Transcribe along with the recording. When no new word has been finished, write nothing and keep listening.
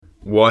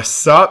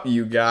What's up,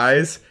 you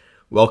guys?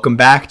 Welcome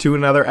back to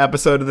another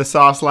episode of the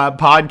Sauce Lab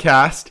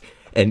podcast,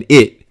 and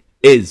it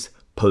is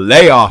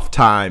playoff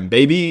time,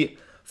 baby.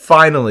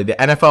 Finally, the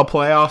NFL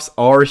playoffs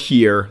are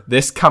here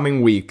this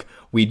coming week.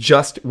 We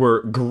just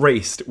were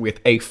graced with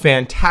a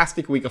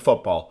fantastic week of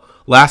football.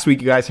 Last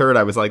week, you guys heard,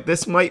 I was like,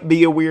 this might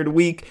be a weird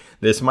week.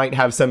 This might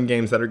have some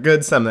games that are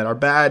good, some that are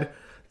bad.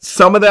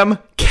 Some of them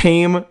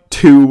came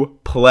to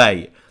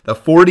play. The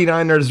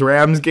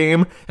 49ers-Rams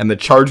game and the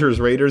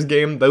Chargers-Raiders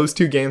game, those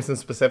two games in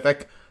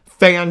specific,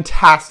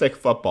 fantastic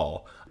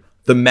football.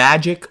 The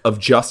magic of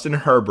Justin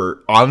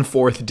Herbert on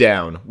fourth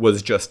down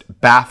was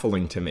just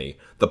baffling to me.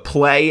 The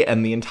play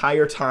and the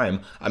entire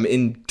time, I'm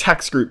in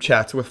text group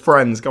chats with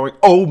friends going,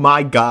 oh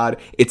my God,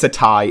 it's a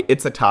tie,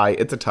 it's a tie,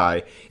 it's a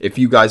tie. If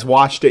you guys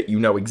watched it, you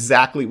know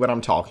exactly what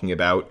I'm talking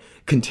about.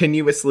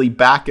 Continuously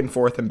back and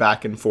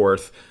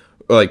forth,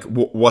 like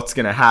what's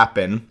going to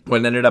happen.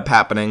 What ended up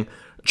happening,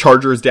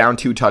 Chargers down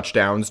 2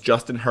 touchdowns.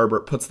 Justin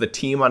Herbert puts the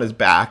team on his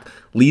back,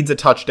 leads a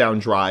touchdown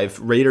drive.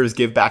 Raiders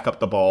give back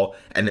up the ball,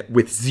 and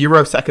with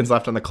 0 seconds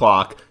left on the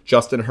clock,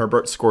 Justin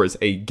Herbert scores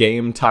a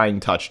game-tying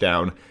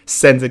touchdown,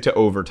 sends it to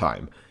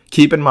overtime.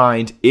 Keep in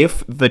mind,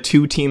 if the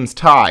two teams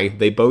tie,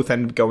 they both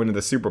end up going to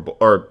the Super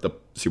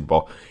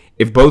Bowl.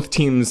 If both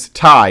teams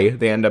tie,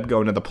 they end up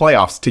going to the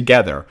playoffs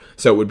together.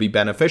 So it would be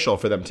beneficial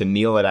for them to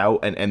kneel it out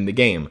and end the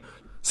game.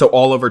 So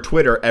all over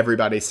Twitter,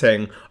 everybody's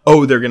saying,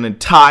 oh, they're going to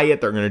tie it.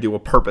 They're going to do a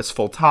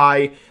purposeful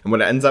tie. And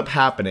what ends up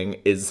happening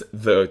is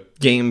the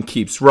game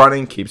keeps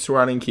running.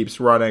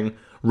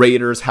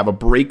 Raiders have a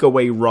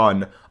breakaway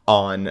run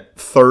on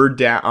third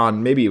down,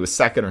 on maybe it was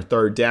second or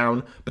third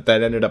down, but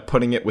that ended up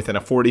putting it within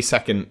a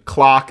 40-second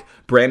clock.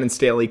 Brandon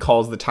Staley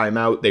calls the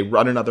timeout. They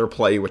run another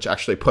play, which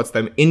actually puts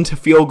them into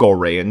field goal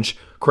range.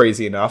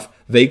 Crazy enough.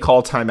 They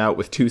call timeout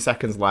with 2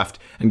 seconds left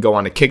and go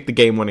on to kick the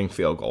game-winning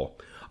field goal.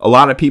 A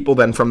lot of people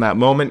then from that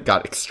moment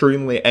got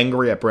extremely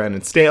angry at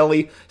Brandon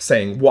Staley,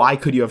 saying, why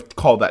could you have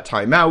called that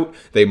timeout?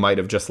 They might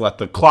have just let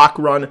the clock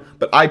run.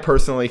 But I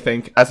personally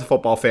think, as a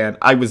football fan,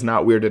 I was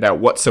not weirded out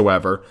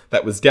whatsoever.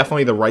 That was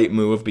definitely the right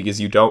move because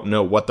you don't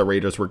know what the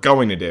Raiders were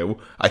going to do.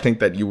 I think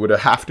that you would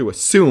have to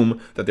assume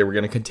that they were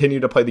going to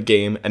continue to play the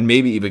game and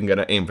maybe even going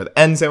to aim for the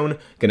end zone,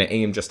 going to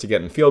aim just to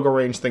get in field goal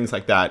range, things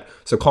like that.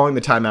 So calling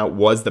the timeout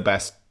was the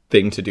best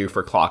thing to do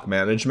for clock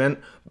management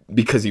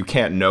because you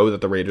can't know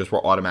that the Raiders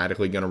were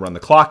automatically going to run the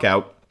clock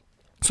out.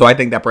 So I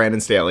think that Brandon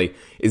Staley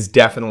is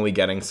definitely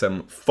getting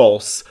some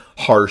false,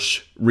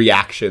 harsh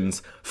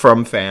reactions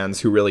from fans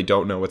who really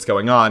don't know what's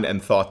going on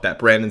and thought that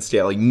Brandon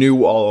Staley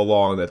knew all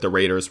along that the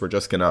Raiders were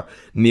just going to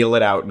kneel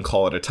it out and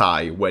call it a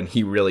tie when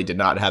he really did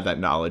not have that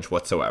knowledge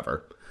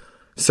whatsoever.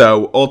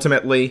 So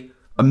ultimately,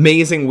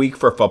 amazing week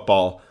for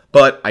football,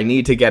 but I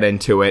need to get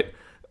into it.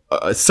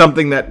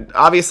 Something that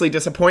obviously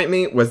disappointed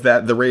me was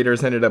that the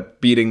Raiders ended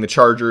up beating the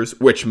Chargers,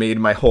 which made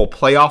my whole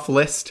playoff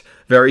list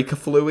very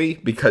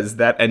kaflooey because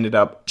that ended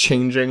up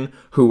changing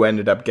who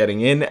ended up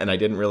getting in, and I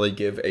didn't really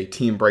give a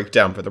team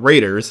breakdown for the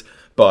Raiders,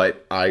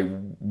 but I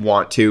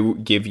want to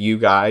give you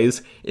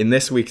guys, in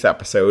this week's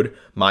episode,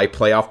 my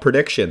playoff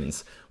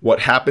predictions. What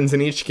happens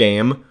in each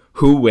game,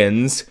 who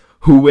wins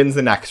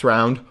the next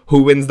round,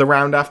 who wins the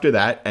round after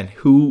that, and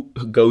who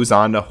goes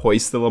on to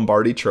hoist the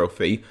Lombardi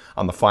Trophy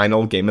on the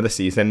final game of the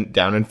season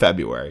down in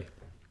February.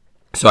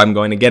 So I'm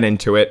going to get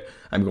into it.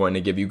 I'm going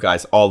to give you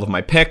guys all of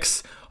my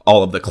picks,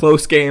 all of the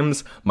close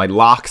games, my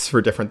locks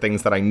for different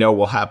things that I know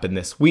will happen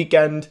this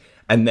weekend,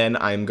 and then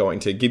I'm going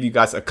to give you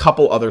guys a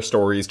couple other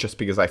stories just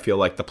because I feel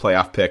like the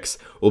playoff picks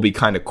will be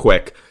kind of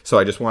quick. So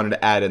I just wanted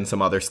to add in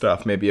some other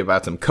stuff, maybe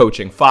about some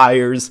coaching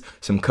fires,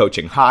 some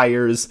coaching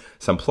hires,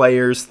 some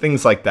players,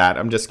 things like that.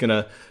 I'm just going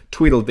to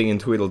tweedledee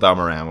and tweedledum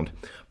around.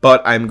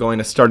 But I'm going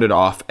to start it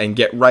off and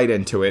get right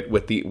into it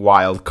with the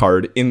wild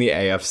card in the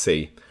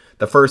AFC.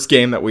 The first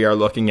game that we are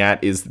looking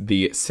at is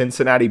the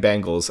Cincinnati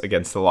Bengals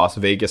against the Las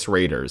Vegas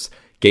Raiders.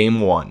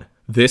 Game 1.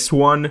 This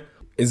one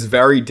is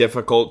very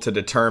difficult to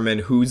determine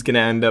who's going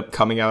to end up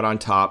coming out on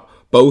top.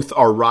 Both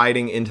are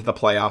riding into the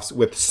playoffs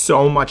with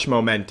so much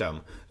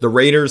momentum. The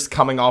Raiders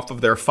coming off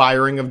of their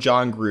firing of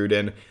John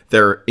Gruden,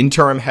 their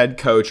interim head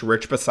coach,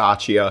 Rich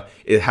Bisaccia,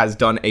 has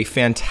done a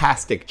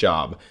fantastic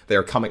job.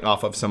 They're coming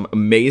off of some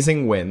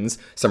amazing wins,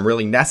 some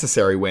really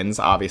necessary wins,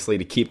 obviously,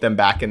 to keep them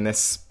back in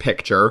this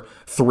picture.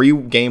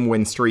 3-game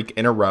win streak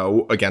in a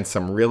row against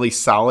some really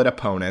solid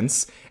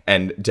opponents.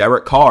 And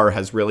Derek Carr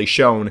has really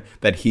shown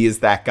that he is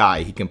that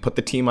guy. He can put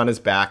the team on his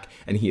back,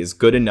 and he is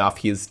good enough.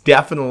 He is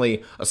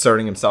definitely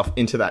asserting himself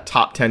into that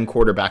top 10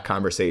 quarterback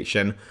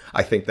conversation.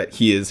 I think that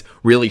he is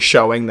really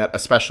showing that,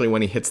 especially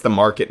when he hits the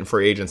market in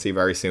free agency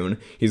very soon,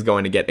 he's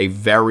going to get a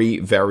very,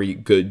 very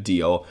good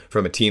deal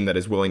from a team that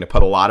is willing to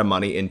put a lot of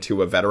money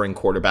into a veteran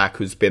quarterback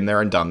who's been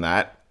there and done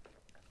that.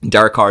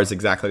 Derek Carr is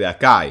exactly that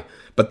guy.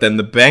 But then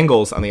the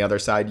Bengals on the other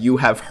side, you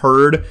have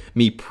heard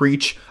me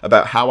preach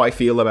about how I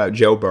feel about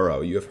Joe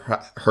Burrow. You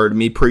have heard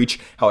me preach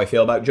how I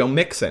feel about Joe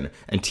Mixon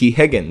and T.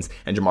 Higgins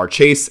and Jamar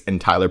Chase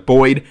and Tyler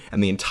Boyd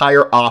and the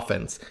entire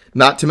offense.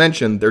 Not to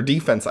mention their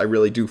defense, I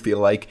really do feel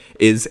like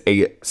is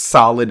a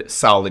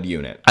solid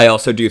unit. I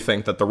also do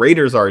think that the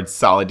Raiders are a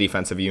solid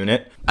defensive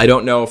unit. I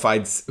don't know if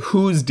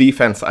whose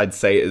defense I'd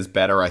say is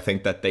better. I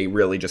think that they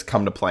really just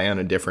come to play on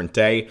a different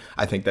day.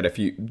 I think that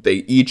they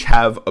each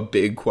have a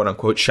big quote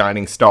unquote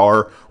shining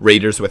star,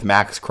 Raiders with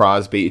Max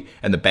Crosby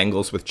and the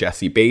Bengals with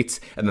Jesse Bates.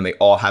 And then they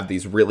all have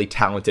these really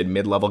talented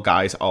mid-level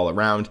guys all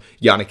around.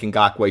 Yannick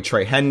Ngakoue,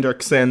 Trey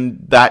Hendrickson,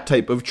 that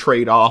type of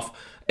trade-off.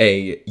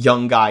 A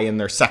young guy in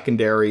their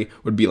secondary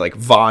would be like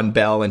Von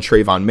Bell and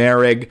Trayvon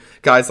Merrick,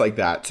 guys like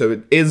that. So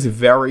it is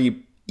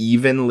very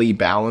evenly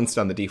balanced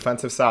on the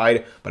defensive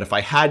side. But if I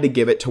had to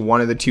give it to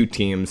one of the two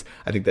teams,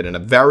 I think that in a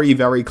very,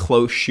 very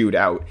close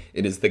shootout,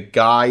 it is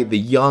the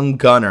young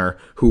gunner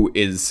who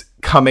is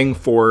coming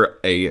for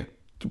a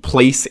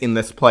place in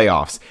this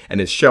playoffs and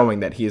is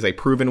showing that he is a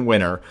proven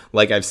winner.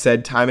 Like I've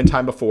said time and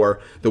time before,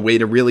 the way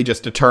to really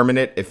just determine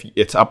it, if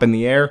it's up in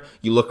the air,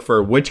 you look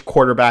for which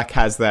quarterback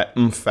has that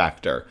oomph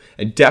factor.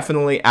 And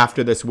definitely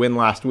after this win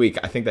last week,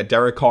 I think that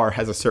Derek Carr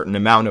has a certain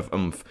amount of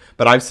oomph.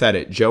 But I've said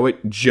it,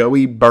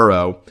 Joey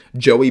Burrow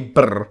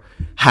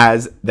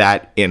has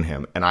that in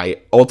him. And I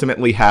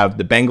ultimately have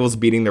the Bengals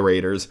beating the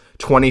Raiders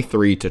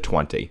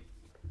 23-20.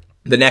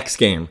 The next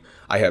game,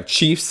 I have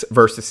Chiefs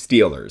versus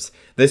Steelers.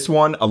 This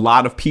one, a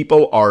lot of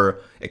people are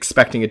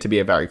expecting it to be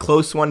a very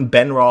close one.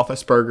 Ben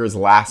Roethlisberger's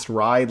last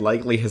ride,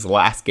 likely his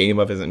last game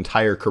of his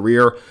entire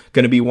career,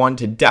 going to be one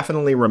to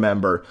definitely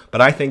remember.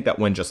 But I think that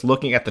when just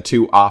looking at the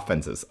two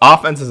offenses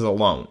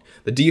alone,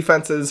 the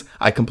defenses,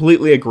 I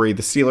completely agree.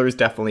 The Steelers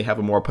definitely have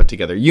a more put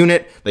together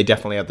unit. They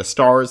definitely have the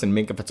stars and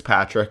Minkah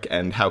Fitzpatrick,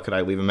 and how could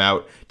I leave him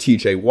out?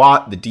 TJ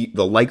Watt,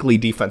 the likely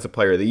defensive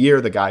player of the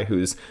year, the guy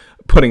who's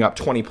putting up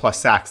 20 plus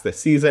sacks this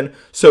season.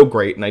 So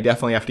great. And I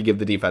definitely have to give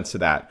the defense to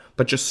that.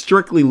 But just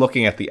strictly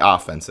looking at the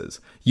offenses,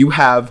 you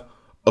have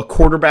a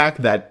quarterback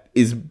that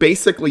is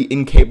basically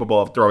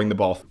incapable of throwing the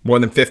ball more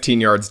than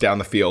 15 yards down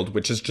the field,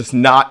 which is just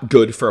not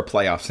good for a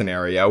playoff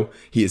scenario.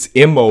 He is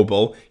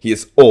immobile, he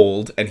is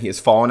old, and he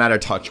has fallen out of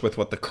touch with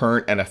what the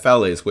current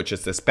NFL is, which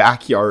is this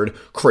backyard,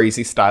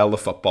 crazy style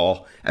of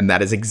football. And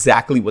that is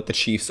exactly what the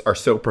Chiefs are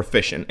so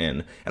proficient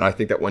in. And I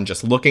think that when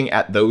just looking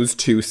at those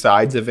two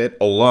sides of it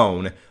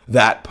alone,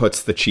 that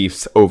puts the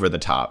Chiefs over the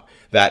top.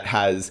 That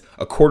has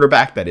a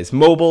quarterback that is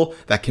mobile,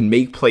 that can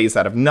make plays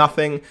out of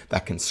nothing,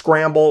 that can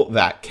scramble,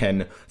 that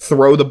can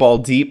throw the ball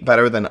deep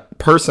better than,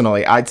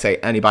 personally, I'd say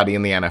anybody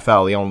in the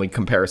NFL. The only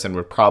comparison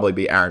would probably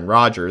be Aaron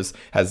Rodgers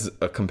has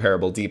a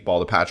comparable deep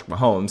ball to Patrick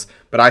Mahomes.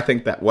 But I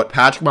think that what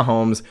Patrick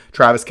Mahomes,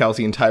 Travis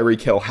Kelce, and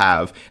Tyreek Hill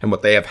have, and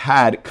what they have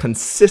had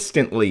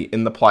consistently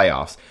in the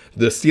playoffs,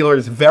 the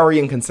Steelers very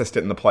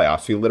inconsistent in the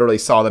playoffs. We literally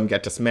saw them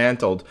get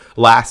dismantled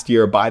last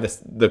year by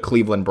the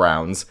Cleveland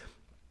Browns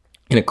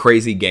in a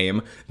crazy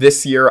game.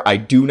 This year, I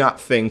do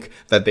not think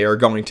that they are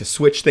going to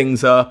switch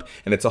things up,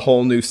 and it's a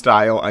whole new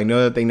style. I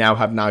know that they now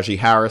have Najee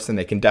Harris, and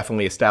they can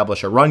definitely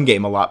establish a run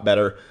game a lot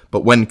better,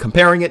 but when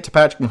comparing it to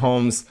Patrick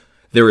Mahomes,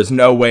 there is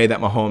no way that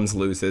Mahomes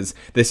loses.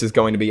 This is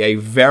going to be a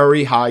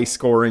very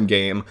high-scoring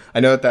game. I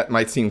know that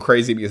might seem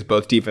crazy because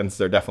both defenses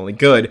are definitely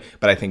good,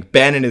 but I think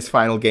Ben in his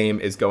final game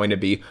is going to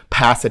be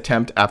pass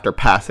attempt after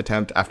pass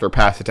attempt after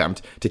pass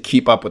attempt to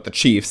keep up with the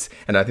Chiefs,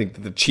 and I think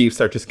that the Chiefs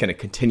are just going to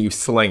continue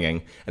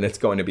slinging, and it's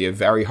going to be a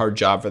very hard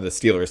job for the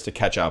Steelers to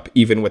catch up,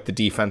 even with the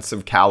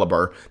defensive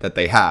caliber that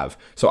they have.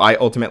 So I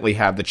ultimately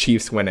have the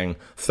Chiefs winning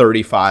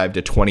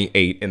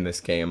 35-28 in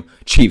this game.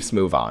 Chiefs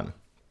move on.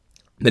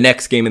 The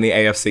next game in the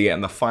AFC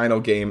and the final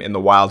game in the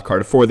wild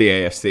card for the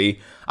AFC,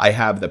 I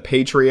have the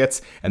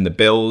Patriots and the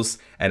Bills,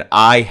 and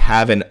I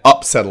have an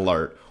upset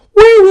alert.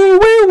 Wee woo,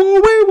 wee woo,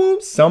 wee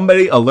woo.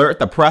 Somebody alert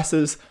the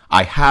presses.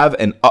 I have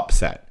an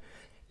upset.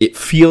 It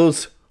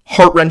feels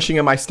heart-wrenching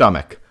in my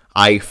stomach.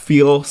 I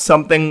feel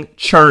something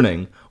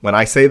churning when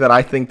I say that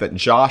I think that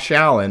Josh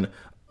Allen,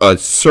 a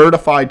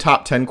certified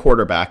top 10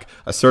 quarterback,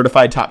 a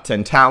certified top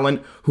 10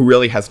 talent who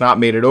really has not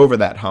made it over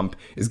that hump,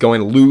 is going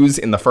to lose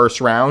in the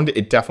first round.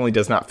 It definitely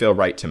does not feel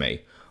right to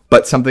me.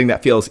 But something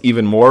that feels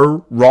even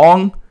more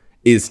wrong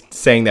is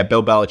saying that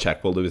Bill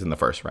Belichick will lose in the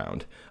first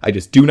round. I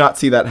just do not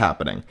see that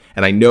happening.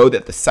 And I know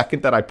that the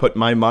second that I put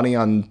my money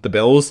on the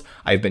Bills,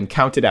 I've been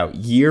counted out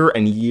year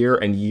and year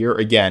and year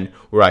again,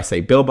 where I say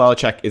Bill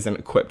Belichick isn't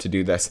equipped to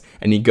do this,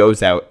 and he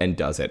goes out and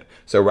does it.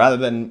 So rather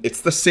than,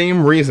 it's the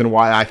same reason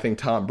why I think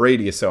Tom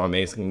Brady is so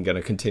amazing and going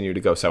to continue to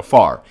go so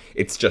far.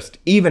 It's just,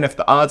 even if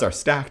the odds are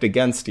stacked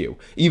against you,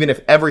 even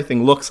if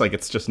everything looks like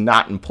it's just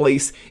not in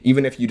place,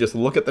 even if you just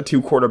look at the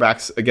two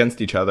quarterbacks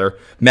against each other,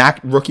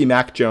 rookie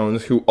Mac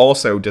Jones, who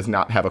also does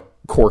not have a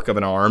cork of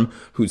an arm,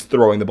 who's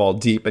throwing the ball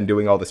deep and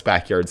doing all this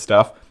backyard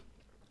stuff,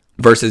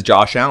 versus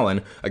Josh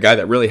Allen, a guy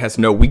that really has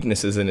no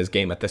weaknesses in his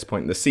game at this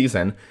point in the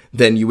season,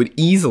 then you would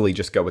easily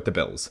just go with the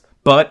Bills.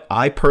 But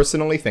I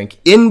personally think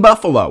in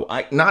Buffalo,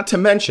 not to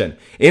mention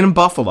in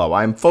Buffalo,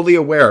 I'm fully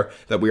aware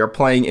that we are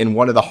playing in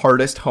one of the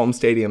hardest home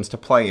stadiums to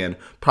play in,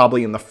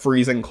 probably in the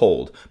freezing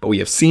cold. But we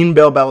have seen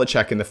Bill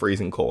Belichick in the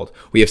freezing cold.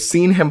 We have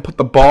seen him put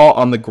the ball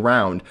on the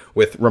ground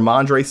with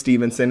Ramondre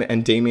Stevenson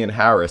and Damian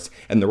Harris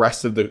and the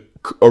rest of the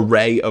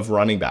array of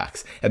running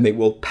backs, and they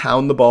will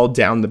pound the ball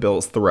down the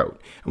Bills'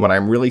 throat. And what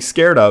I'm really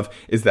scared of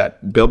is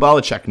that Bill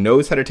Belichick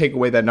knows how to take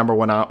away that number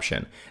one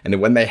option. And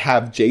when they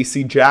have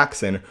J.C.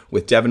 Jackson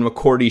with Devin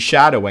McCourty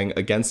shadowing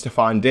against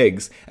Stephon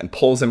Diggs and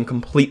pulls him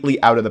completely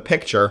out of the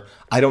picture,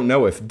 I don't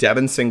know if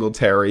Devin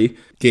Singletary,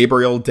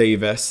 Gabriel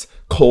Davis,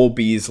 Cole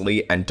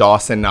Beasley, and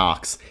Dawson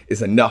Knox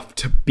is enough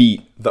to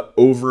beat the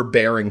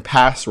overbearing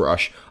pass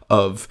rush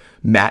of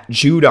Matt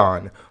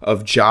Judon,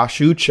 of Josh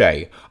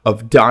Uche,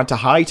 of Donta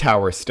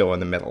Hightower still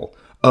in the middle,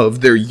 of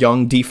their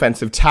young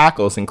defensive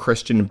tackles in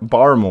Christian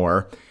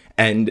Barmore,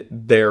 and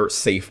their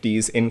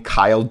safeties in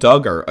Kyle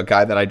Duggar, a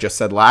guy that I just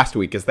said last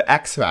week is the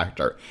X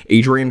factor.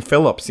 Adrian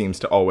Phillips seems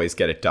to always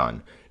get it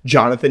done.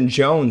 Jonathan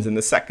Jones in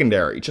the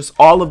secondary. Just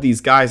all of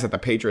these guys that the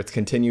Patriots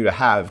continue to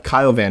have.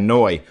 Kyle Van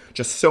Noy.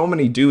 Just so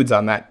many dudes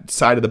on that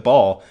side of the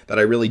ball that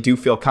I really do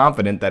feel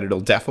confident that it'll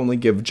definitely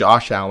give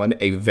Josh Allen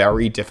a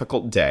very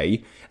difficult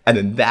day. And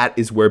then that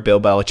is where Bill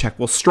Belichick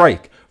will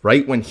strike.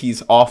 Right when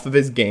he's off of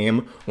his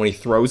game, when he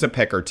throws a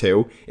pick or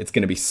two, it's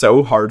going to be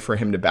so hard for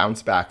him to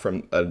bounce back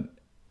from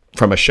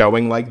a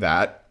showing like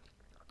that.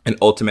 And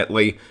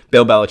ultimately,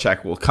 Bill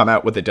Belichick will come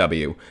out with a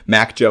W.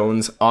 Mac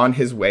Jones on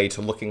his way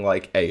to looking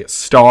like a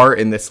star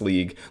in this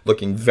league,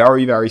 looking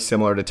very, very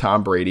similar to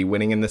Tom Brady,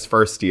 winning in this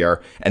first year.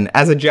 And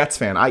as a Jets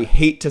fan, I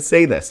hate to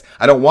say this.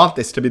 I don't want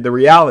this to be the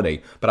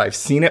reality, but I've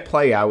seen it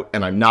play out,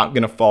 and I'm not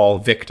going to fall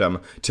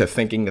victim to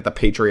thinking that the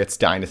Patriots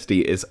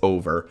dynasty is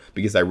over,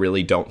 because I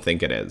really don't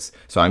think it is.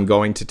 So I'm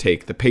going to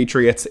take the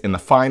Patriots in the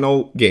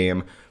final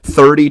game,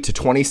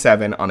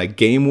 30-27 on a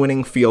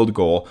game-winning field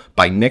goal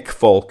by Nick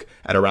Folk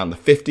at around the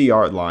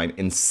 50-yard line.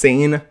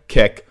 Insane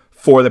kick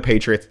for the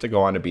Patriots to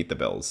go on to beat the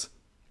Bills.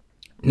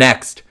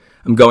 Next,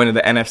 I'm going to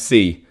the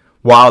NFC.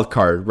 Wild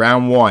card,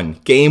 round 1,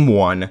 game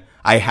 1.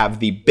 I have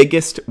the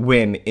biggest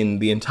win in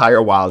the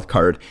entire wild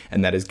card,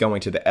 and that is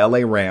going to the LA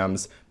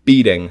Rams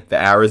beating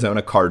the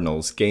Arizona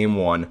Cardinals, game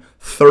 1,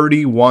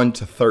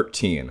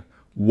 31-13.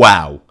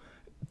 Wow.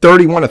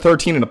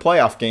 31-13 in a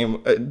playoff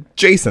game.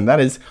 Jason,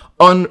 that is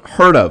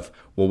unheard of.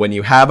 Well, when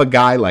you have a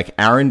guy like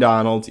Aaron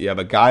Donald, you have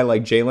a guy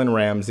like Jalen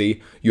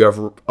Ramsey, you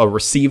have a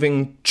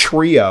receiving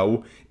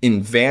trio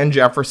in Van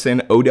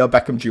Jefferson, Odell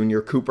Beckham Jr.,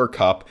 Cooper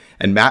Kupp,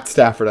 and Matt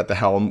Stafford at the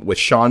helm with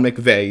Sean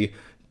McVay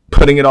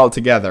putting it all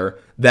together,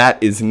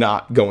 that is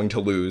not going to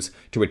lose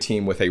to a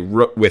team with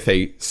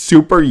a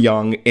super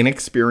young,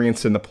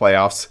 inexperienced in the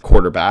playoffs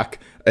quarterback,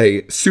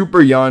 a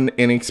super young,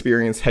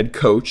 inexperienced head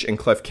coach in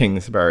Cliff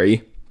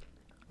Kingsbury,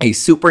 a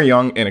super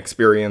young,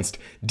 inexperienced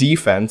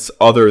defense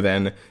other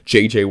than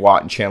J.J.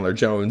 Watt and Chandler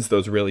Jones.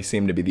 Those really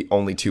seem to be the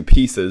only two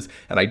pieces,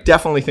 and I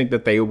definitely think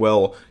that they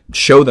will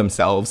show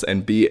themselves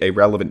and be a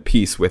relevant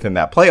piece within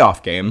that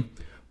playoff game.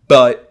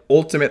 But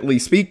ultimately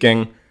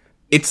speaking,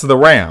 it's the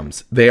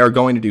Rams. They are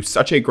going to do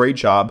such a great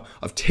job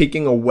of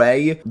taking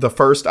away the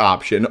first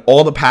option,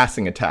 all the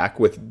passing attack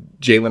with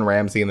Jalen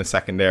Ramsey in the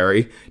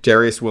secondary.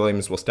 Darius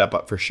Williams will step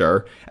up for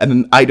sure. And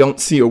then I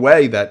don't see a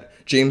way that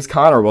James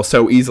Conner will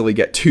so easily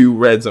get 2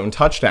 red zone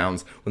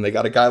touchdowns when they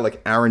got a guy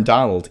like Aaron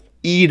Donald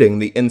eating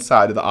the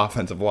inside of the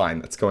offensive line.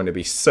 That's going to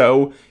be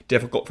so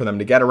difficult for them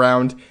to get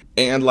around.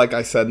 And like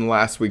I said in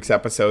last week's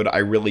episode, I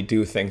really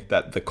do think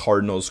that the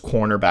Cardinals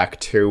cornerback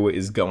 2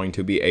 is going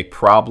to be a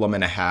problem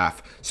and a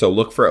half. So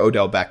look for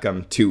Odell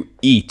Beckham to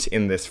eat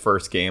in this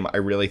first game. I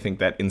really think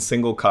that in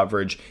single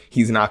coverage,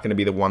 he's not going to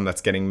be the one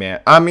that's getting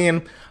mad. I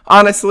mean,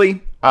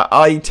 honestly,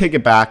 I take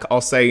it back. I'll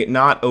say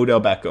not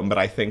Odell Beckham, but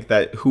I think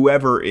that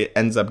whoever it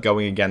ends up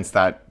going against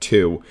that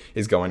 2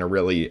 is going to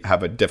really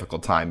have a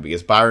difficult time,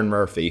 because Byron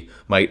Murphy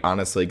might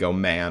honestly go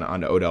man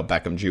on Odell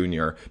Beckham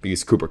Jr.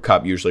 because Cooper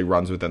Kupp usually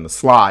runs within the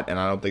slot, and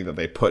I don't think that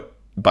they put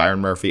Byron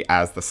Murphy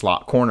as the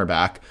slot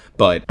cornerback,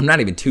 but I'm not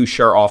even too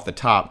sure off the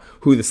top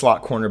who the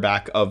slot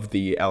cornerback of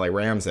the LA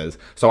Rams is.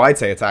 So I'd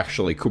say it's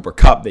actually Cooper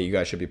Kupp that you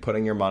guys should be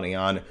putting your money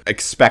on,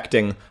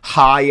 expecting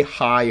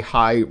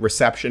high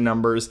reception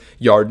numbers,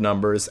 yard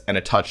numbers, and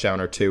a touchdown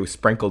or 2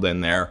 sprinkled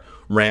in there.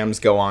 Rams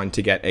go on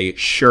to get a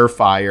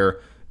surefire,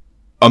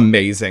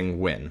 amazing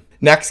win.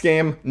 Next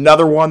game,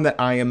 another one that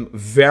I am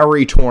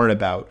very torn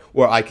about,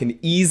 where I can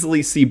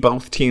easily see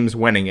both teams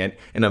winning it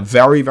in a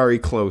very, very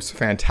close,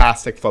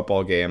 fantastic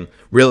football game.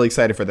 Really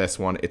excited for this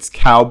one. It's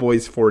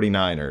Cowboys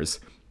 49ers.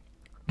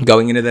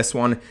 Going into this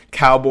one,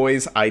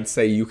 Cowboys, I'd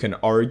say you can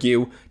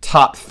argue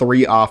top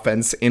 3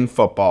 offense in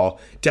football.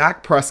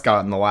 Dak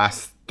Prescott in the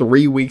last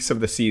 3 weeks of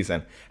the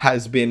season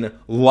has been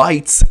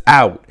lights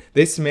out.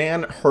 This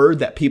man heard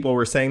that people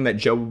were saying that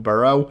Joe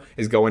Burrow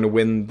is going to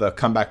win the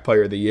Comeback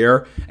Player of the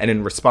Year, and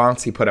in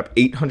response, he put up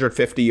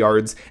 850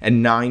 yards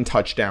and 9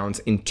 touchdowns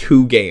in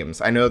 2 games.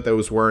 I know that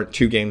those weren't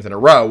 2 games in a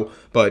row,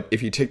 But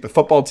if you take the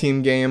football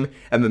team game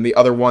and then the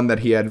other one that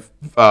he had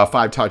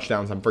 5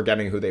 touchdowns, I'm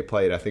forgetting who they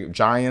played. I think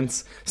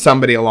Giants,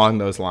 somebody along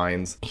those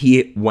lines.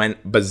 He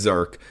went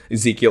berserk.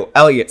 Ezekiel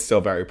Elliott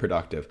still very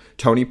productive.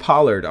 Tony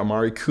Pollard,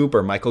 Amari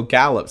Cooper, Michael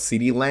Gallup,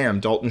 CeeDee Lamb,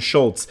 Dalton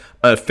Schultz,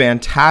 a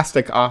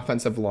fantastic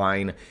offensive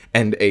line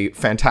and a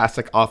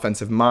fantastic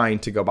offensive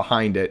mind to go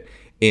behind it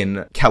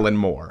in Kellen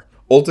Moore.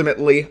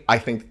 Ultimately, I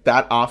think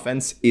that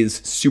offense is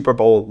Super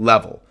Bowl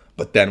level.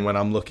 But then when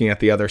I'm looking at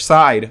the other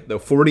side, the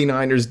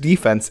 49ers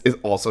defense is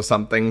also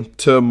something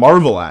to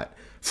marvel at.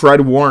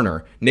 Fred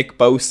Warner, Nick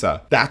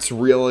Bosa, that's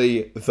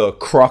really the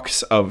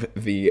crux of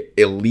the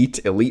elite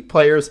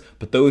players,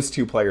 but those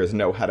two players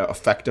know how to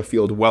affect a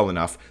field well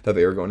enough that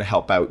they are going to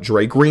help out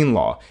Dre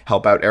Greenlaw,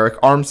 help out Eric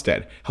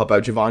Armstead, help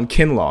out Javon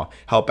Kinlaw,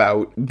 help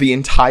out the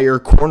entire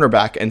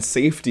cornerback and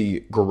safety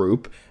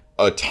group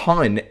a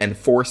ton and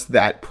force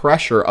that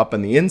pressure up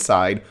on the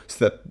inside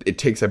so that it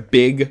takes a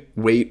big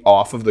weight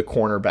off of the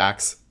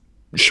cornerback's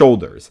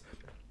shoulders.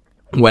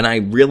 When I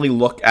really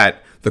look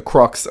at the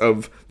crux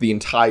of the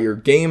entire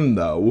game,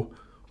 though,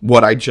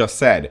 what I just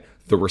said,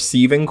 the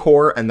receiving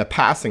core and the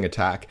passing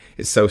attack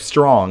is so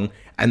strong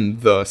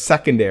and the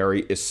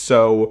secondary is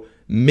so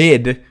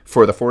mid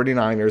for the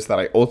 49ers that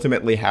I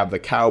ultimately have the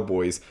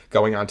Cowboys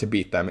going on to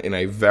beat them in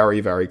a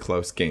very, very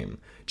close game.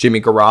 Jimmy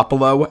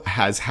Garoppolo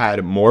has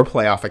had more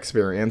playoff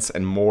experience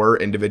and more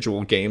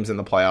individual games in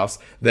the playoffs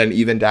than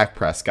even Dak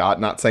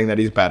Prescott. Not saying that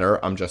he's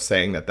better. I'm just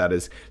saying that that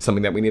is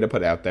something that we need to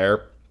put out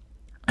there.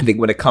 I think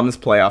when it comes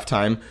playoff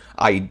time,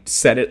 I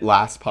said it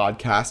last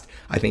podcast,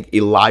 I think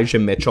Elijah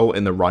Mitchell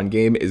in the run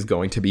game is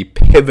going to be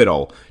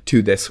pivotal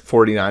to this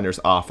 49ers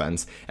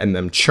offense and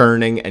them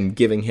churning and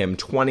giving him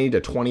 20 to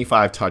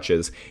 25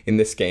 touches in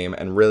this game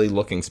and really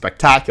looking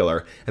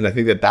spectacular. And I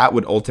think that that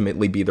would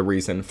ultimately be the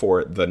reason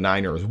for the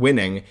Niners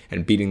winning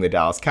and beating the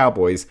Dallas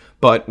Cowboys.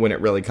 But when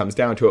it really comes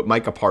down to it,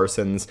 Micah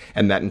Parsons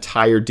and that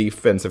entire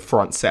defensive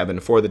front seven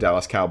for the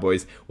Dallas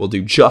Cowboys will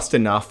do just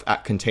enough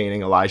at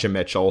containing Elijah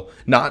Mitchell.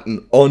 Not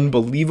an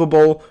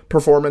unbelievable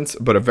performance,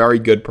 but a very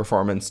good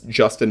performance,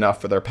 just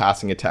enough for their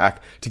passing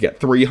attack to get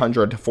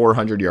 300 to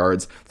 400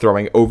 yards,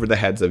 throwing over the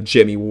heads of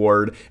Jimmy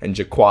Ward and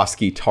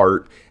Jaquiski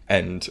Tart.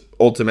 And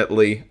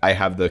ultimately, I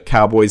have the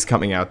Cowboys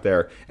coming out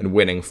there and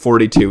winning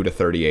 42 to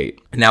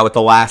 38. Now with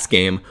the last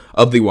game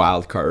of the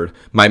wild card,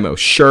 my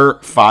most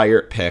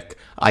surefire pick.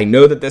 I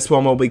know that this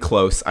one will be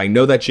close. I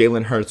know that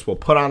Jalen Hurts will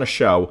put on a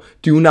show.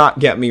 Do not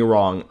get me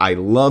wrong. I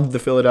love the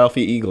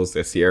Philadelphia Eagles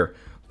this year.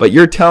 But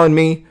you're telling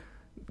me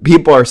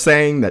people are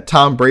saying that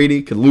Tom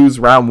Brady could lose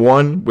round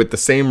one with the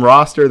same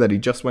roster that he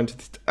just went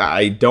to?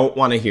 I don't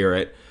want to hear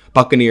it.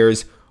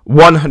 Buccaneers,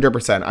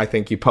 100%. I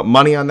think you put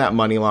money on that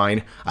money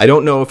line. I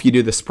don't know if you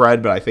do the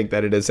spread, but I think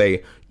that it is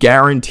a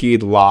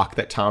guaranteed lock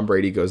that Tom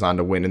Brady goes on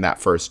to win in that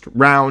first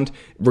round,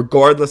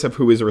 regardless of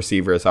who his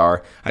receivers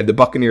are. I have the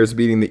Buccaneers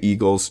beating the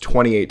Eagles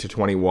 28 to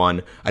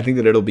 21. I think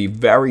that it'll be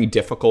very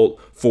difficult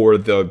for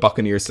the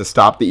Buccaneers to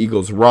stop the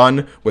Eagles'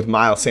 run with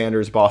Miles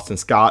Sanders, Boston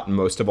Scott, and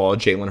most of all,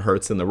 Jalen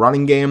Hurts in the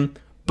running game.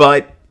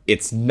 But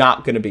it's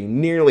not going to be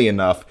nearly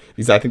enough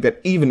because I think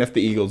that even if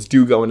the Eagles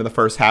do go into the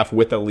first half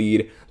with a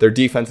lead, their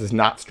defense is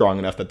not strong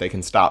enough that they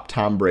can stop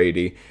Tom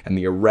Brady and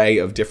the array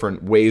of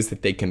different ways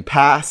that they can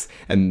pass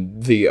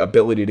and the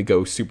ability to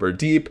go super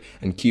deep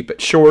and keep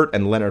it short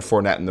and Leonard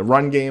Fournette in the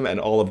run game and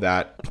all of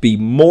that be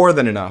more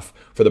than enough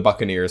for the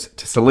Buccaneers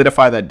to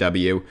solidify that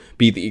W,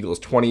 beat the Eagles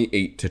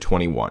 28 to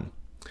 21.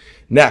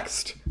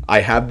 Next,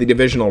 I have the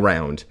divisional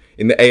round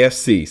in the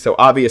AFC. So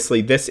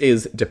obviously this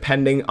is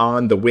depending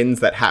on the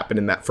wins that happen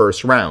in that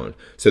first round.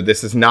 So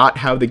this is not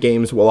how the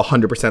games will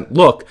 100%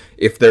 look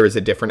if there is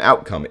a different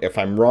outcome. If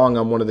I'm wrong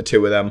on one of the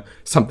two of them,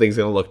 something's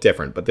going to look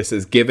different. But this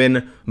is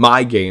given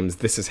my games,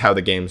 this is how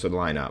the games would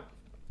line up.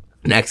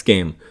 Next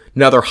game,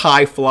 another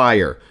high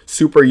flyer,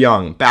 super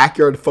young,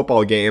 backyard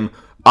football game,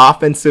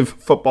 offensive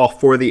football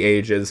for the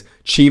ages,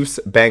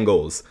 Chiefs,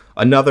 Bengals.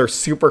 Another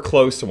super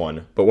close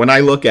one. But when I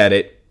look at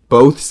it,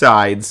 both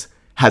sides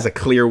has a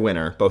clear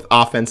winner, both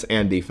offense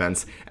and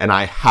defense, and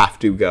I have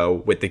to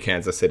go with the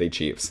Kansas City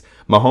Chiefs.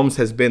 Mahomes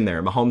has been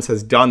there. Mahomes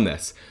has done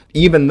this.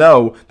 Even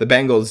though the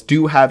Bengals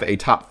do have a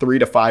top 3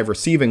 to 5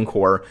 receiving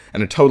core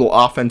and a total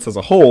offense as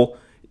a whole,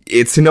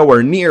 it's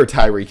nowhere near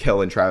Tyreek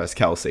Hill and Travis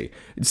Kelce.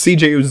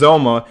 CJ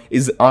Uzomah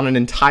is on an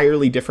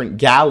entirely different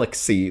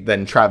galaxy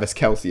than Travis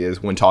Kelce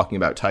is when talking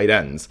about tight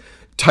ends.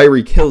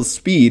 Tyreek Hill's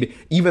speed,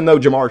 even though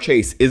Jamar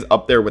Chase is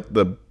up there with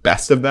the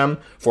best of them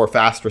for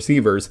fast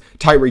receivers,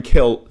 Tyreek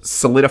Hill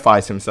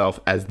solidifies himself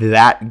as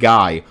that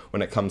guy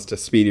when it comes to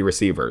speedy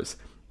receivers.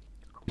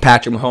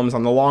 Patrick Mahomes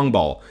on the long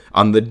ball,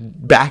 on the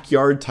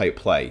backyard type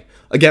play.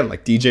 Again,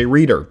 like DJ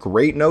Reader,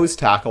 great nose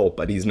tackle,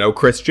 but he's no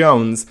Chris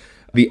Jones.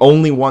 The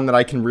only one that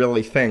I can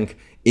really think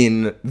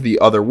in the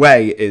other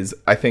way is,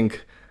 I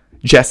think,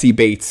 Jesse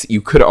Bates, you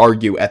could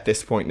argue at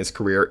this point in his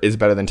career, is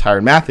better than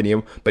Tyrann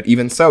Mathieu, but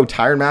even so,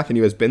 Tyrann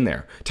Mathieu has been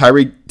there.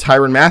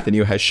 Tyrann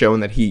Mathieu has shown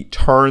that he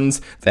turns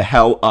the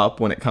hell up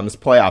when it comes to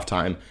playoff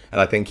time,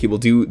 and I think he will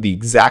do the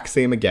exact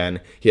same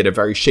again. He had a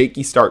very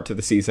shaky start to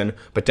the season,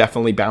 but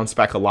definitely bounced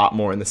back a lot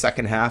more in the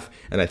second half,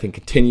 and I think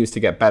continues to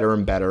get better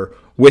and better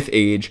with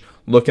age,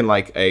 looking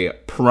like a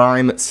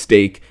prime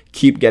steak,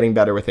 keep getting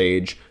better with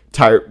age.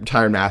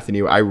 Tyrann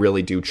Mathieu, I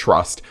really do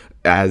trust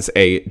as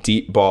a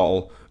deep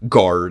ball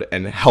guard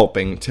and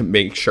helping to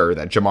make sure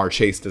that Jamar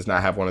Chase does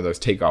not have one of those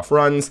takeoff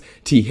runs.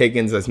 T.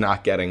 Higgins is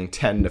not getting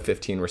 10 to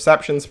 15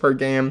 receptions per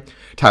game.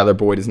 Tyler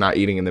Boyd is not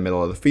eating in the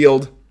middle of the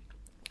field.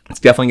 It's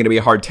definitely going to be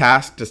a hard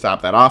task to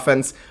stop that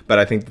offense, but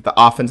I think that the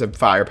offensive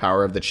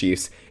firepower of the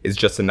Chiefs is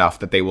just enough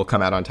that they will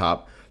come out on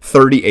top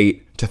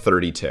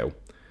 38-32.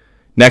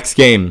 Next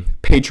game,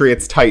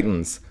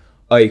 Patriots-Titans.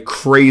 A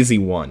crazy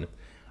one.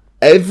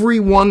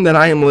 Everyone that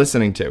I am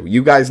listening to,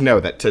 you guys know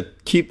that to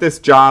keep this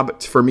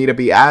job, for me to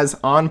be as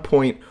on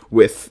point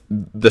with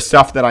the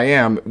stuff that I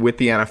am with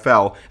the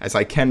NFL as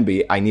I can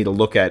be, I need to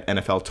look at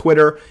NFL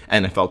Twitter,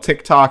 NFL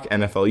TikTok,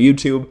 NFL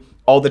YouTube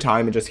all the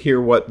time and just hear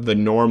what the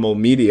normal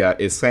media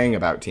is saying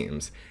about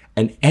teams.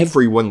 And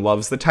everyone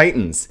loves the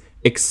Titans,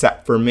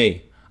 except for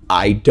me.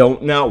 I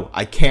don't know.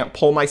 I can't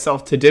pull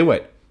myself to do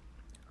it.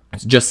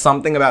 It's just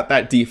something about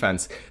that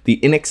defense, the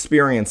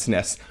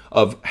inexperiencedness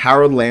of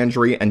Harold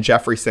Landry and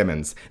Jeffrey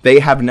Simmons. They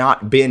have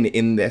not been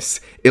in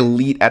this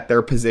elite at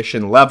their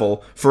position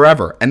level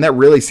forever. And that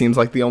really seems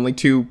like the only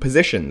two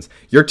positions.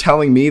 You're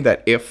telling me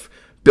that if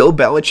Bill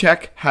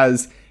Belichick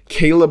has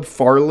Caleb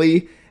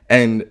Farley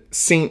and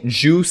St.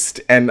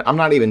 Just, and I'm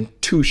not even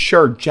too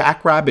sure,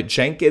 Jackrabbit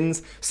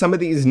Jenkins, some of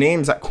these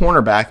names at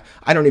cornerback,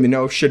 I don't even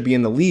know if should be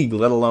in the league,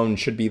 let alone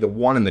should be the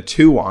 1 and the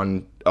 2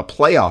 on a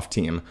playoff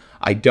team.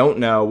 I don't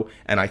know,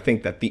 and I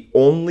think that the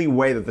only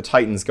way that the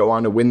Titans go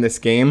on to win this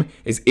game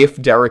is if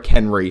Derrick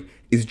Henry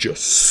is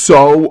just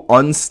so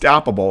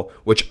unstoppable,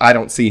 which I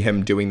don't see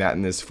him doing that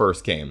in this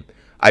first game.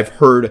 I've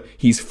heard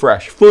he's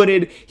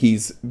fresh-footed,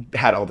 he's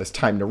had all this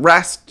time to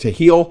rest, to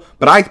heal,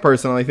 but I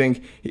personally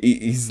think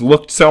he's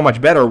looked so much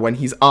better when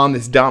he's on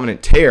this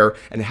dominant tear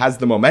and has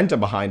the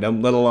momentum behind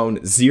him, let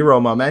alone zero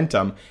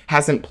momentum,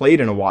 hasn't played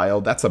in a while.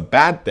 That's a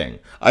bad thing.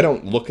 I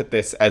don't look at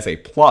this as a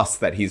plus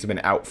that he's been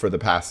out for the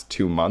past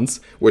 2 months,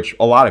 which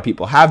a lot of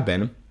people have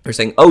been. They're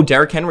saying, oh,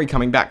 Derrick Henry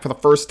coming back for the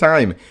first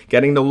time,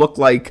 getting to look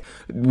like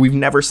we've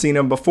never seen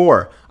him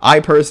before. I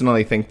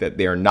personally think that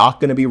they're not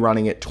going to be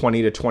running it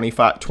 20 to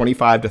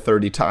 25 to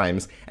 30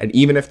 times. And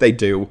even if they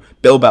do,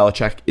 Bill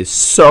Belichick is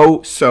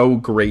so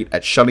great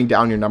at shutting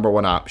down your number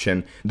one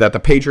option that the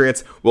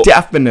Patriots will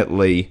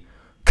definitely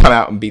come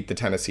out and beat the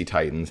Tennessee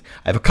Titans.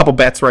 I have a couple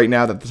bets right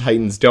now that the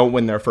Titans don't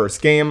win their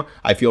first game.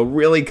 I feel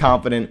really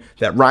confident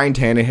that Ryan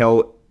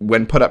Tannehill,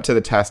 when put up to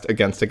the test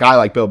against a guy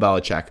like Bill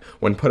Belichick,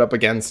 when put up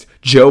against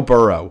Joe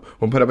Burrow,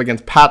 when put up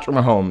against Patrick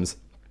Mahomes,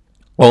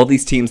 all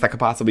these teams that could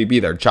possibly be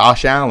there,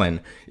 Josh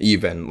Allen,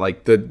 even Ben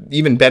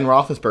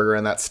Roethlisberger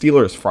in that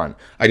Steelers front.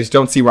 I just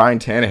don't see Ryan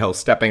Tannehill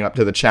stepping up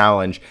to the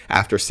challenge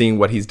after seeing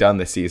what he's done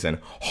this season.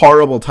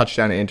 Horrible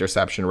touchdown to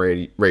interception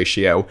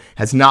ratio.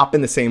 Has not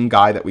been the same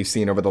guy that we've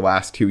seen over the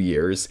last 2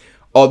 years.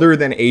 Other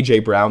than A.J.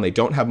 Brown, they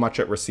don't have much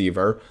at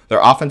receiver. Their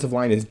offensive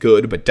line is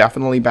good, but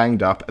definitely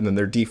banged up. And then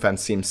their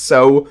defense seems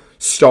so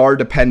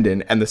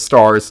star-dependent, and the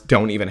Stars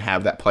don't even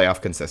have that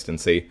playoff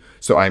consistency.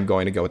 So I'm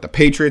going to go with the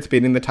Patriots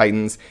beating the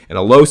Titans in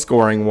a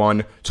low-scoring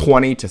one,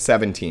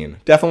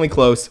 20-17. Definitely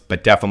close,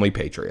 but definitely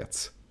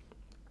Patriots.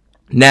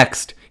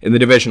 Next, in the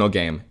divisional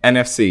game,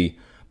 NFC,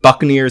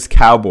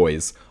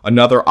 Buccaneers-Cowboys,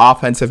 another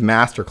offensive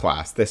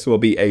masterclass. This will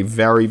be a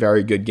very,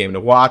 very good game to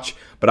watch,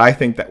 but I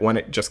think that when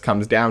it just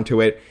comes down to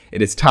it, it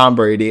is Tom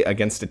Brady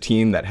against a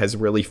team that has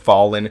really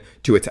fallen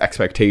to its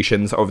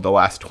expectations over the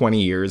last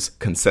 20 years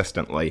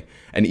consistently.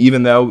 And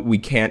even though we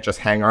can't just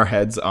hang our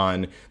heads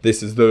on,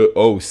 this is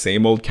the,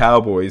 same old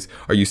Cowboys,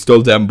 are you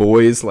still dem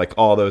boys, like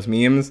all those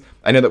memes,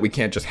 I know that we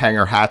can't just hang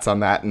our hats on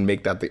that and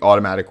make that the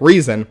automatic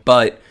reason,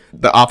 but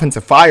the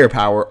offensive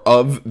firepower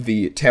of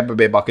the Tampa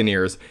Bay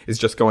Buccaneers is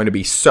just going to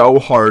be so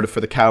hard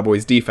for the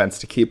Cowboys defense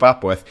to keep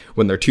up with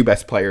when their two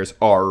best players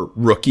are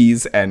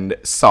rookies and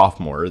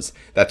sophomores.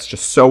 That's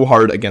just so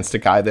hard against a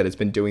guy that has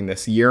been doing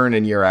this year in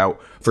and year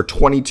out for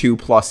 22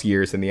 plus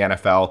years in the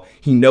NFL.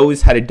 He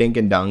knows how to dink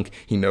and dunk.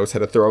 He knows how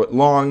to throw it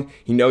long.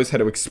 He knows how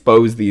to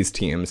expose these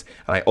teams.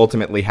 And I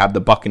ultimately have the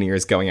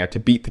Buccaneers going out to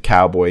beat the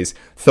Cowboys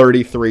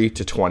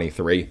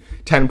 33-23.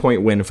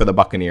 10-point win for the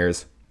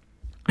Buccaneers.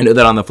 I know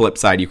that on the flip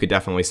side, you could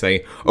definitely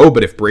say,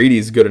 but if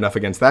Brady's good enough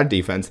against that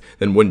defense,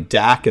 then wouldn't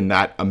Dak and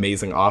that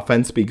amazing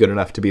offense be good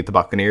enough to beat the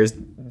Buccaneers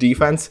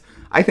defense?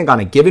 I think on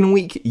a given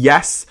week,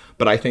 yes,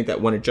 but I think that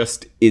when it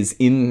just is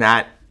in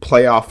that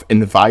playoff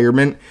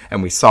environment,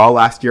 and we saw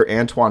last year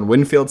Antoine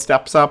Winfield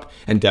steps up,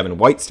 and Devin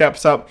White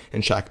steps up,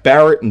 and Shaq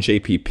Barrett, and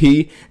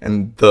JPP,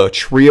 and the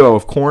trio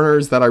of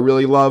corners that I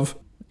really love,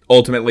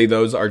 ultimately,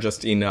 those are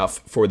just enough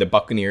for the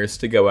Buccaneers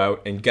to go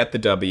out and get the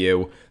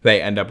W. They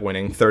end up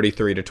winning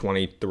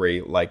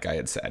 33-23, like I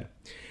had said.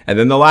 And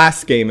then the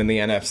last game in the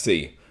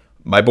NFC,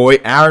 My boy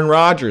Aaron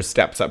Rodgers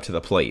steps up to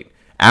the plate.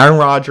 Aaron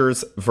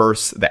Rodgers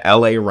versus the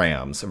LA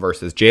Rams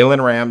versus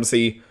Jalen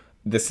Ramsey.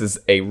 This is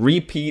a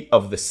repeat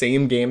of the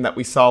same game that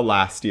we saw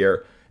last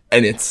year,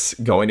 and it's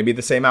going to be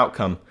the same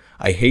outcome.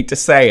 I hate to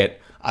say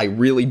it. I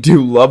really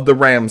do love the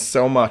Rams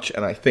so much,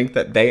 and I think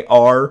that they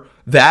are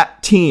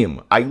that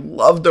team. I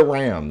love the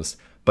Rams.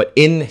 But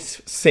in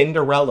this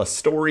Cinderella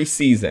story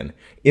season,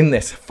 in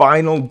this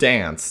final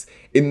dance,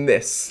 in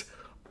this,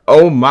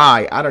 oh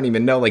my, I don't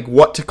even know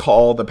what to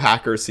call the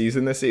Packers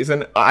season this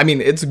season. I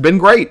mean, it's been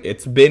great.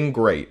 It's been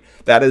great.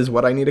 That is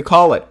what I need to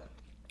call it.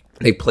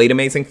 They played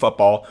amazing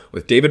football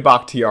with David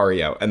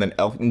Bakhtiari out, and then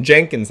Elton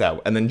Jenkins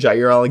out, and then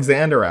Jair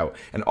Alexander out.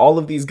 And all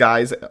of these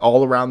guys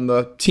all around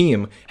the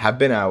team have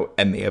been out,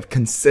 and they have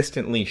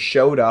consistently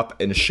showed up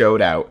and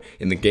showed out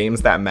in the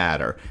games that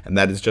matter. And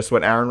that is just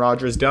what Aaron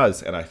Rodgers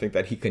does. And I think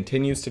that he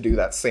continues to do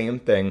that same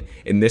thing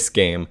in this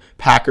game.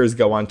 Packers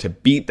go on to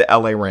beat the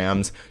LA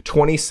Rams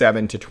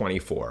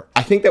 27-24.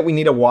 I think that we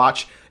need to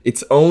watch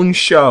its own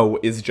show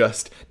is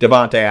just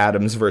Davante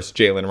Adams versus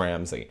Jalen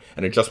Ramsey.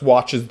 And it just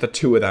watches the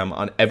two of them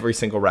on every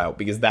single route,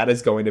 because that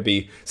is going to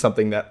be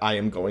something that I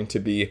am going to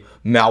be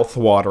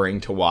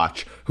mouth-watering to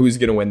watch. Who's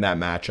going to win that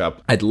matchup?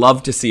 I'd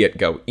love to see it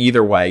go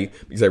either way,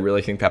 because I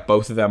really think that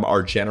both of them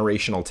are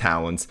generational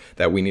talents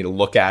that we need to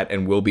look at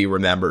and will be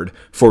remembered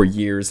for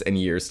years and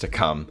years to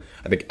come.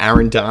 I think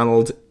Aaron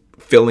Donald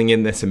filling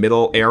in this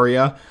middle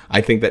area.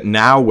 I think that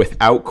now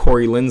without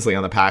Corey Linsley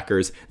on the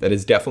Packers, that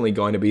is definitely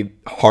going to be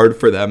hard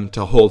for them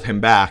to hold him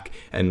back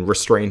and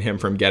restrain him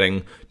from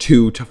getting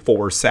 2 to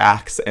 4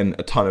 sacks and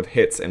a ton of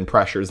hits and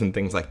pressures and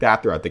things like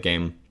that throughout the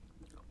game.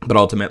 But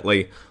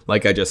ultimately,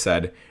 like I just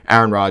said,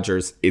 Aaron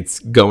Rodgers, it's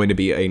going to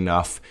be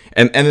enough.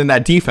 And then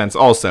that defense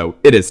also,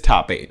 it is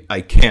top 8.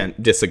 I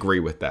can't disagree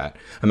with that.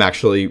 I'm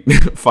actually,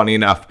 funny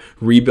enough,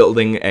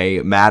 rebuilding a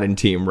Madden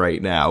team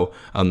right now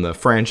on the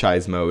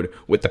franchise mode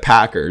with the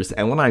Packers.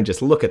 And when I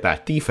just look at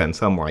that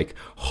defense, I'm like,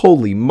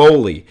 holy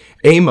moly,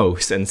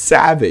 Amos and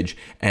Savage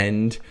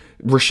and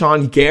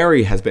Rashawn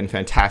Gary has been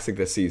fantastic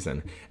this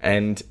season.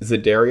 And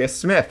Zadarius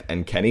Smith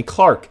and Kenny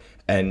Clark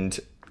and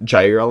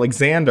Jair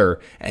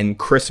Alexander and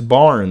Chris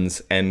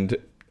Barnes and,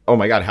 oh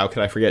my God, how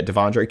could I forget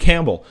Devondre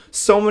Campbell?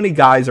 So many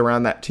guys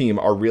around that team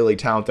are really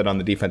talented on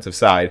the defensive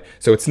side.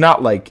 So it's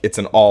not like it's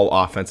an all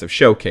offensive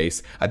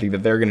showcase. I think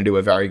that they're going to do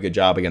a very good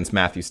job against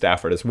Matthew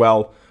Stafford as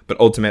well. But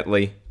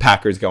ultimately,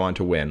 Packers go on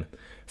to win.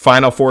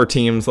 Final 4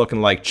 teams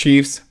looking like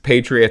Chiefs,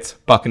 Patriots,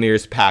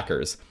 Buccaneers,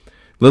 Packers.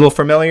 Little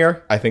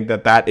familiar? I think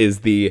that is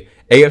the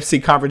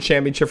AFC Conference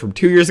Championship from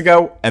 2 years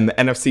ago and the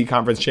NFC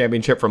Conference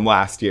Championship from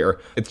last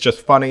year. It's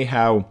just funny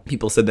how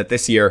people said that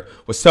this year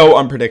was so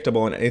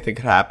unpredictable and anything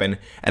could happen,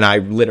 and I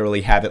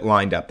literally have it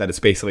lined up that it's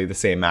basically the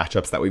same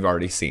matchups that we've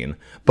already seen.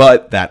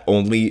 But that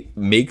only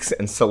makes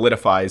and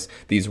solidifies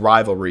these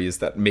rivalries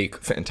that make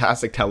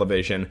fantastic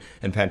television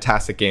and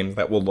fantastic games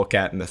that we'll look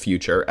at in the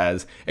future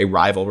as a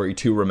rivalry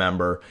to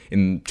remember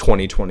in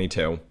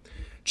 2022.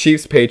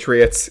 Chiefs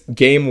Patriots,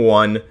 game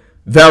 1.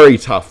 Very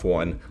tough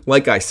one.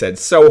 Like I said,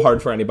 so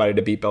hard for anybody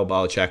to beat Bill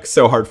Belichick,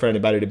 so hard for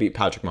anybody to beat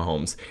Patrick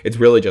Mahomes. It's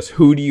really just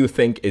who do you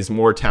think is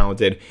more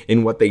talented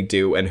in what they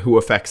do and who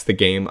affects the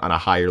game on a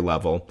higher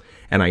level.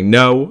 And I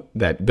know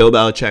that Bill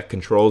Belichick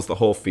controls the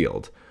whole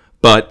field,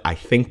 but I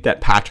think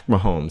that Patrick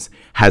Mahomes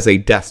has a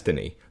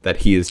destiny that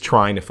he is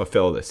trying to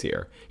fulfill this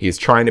year. He is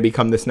trying to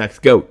become this next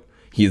GOAT.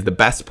 He's the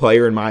best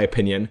player, in my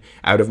opinion,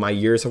 out of my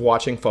years of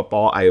watching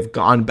football. I have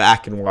gone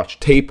back and watched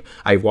tape.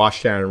 I've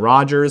watched Aaron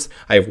Rodgers.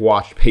 I have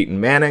watched Peyton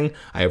Manning.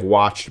 I have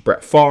watched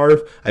Brett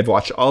Favre. I've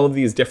watched all of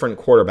these different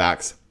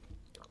quarterbacks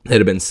that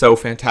have been so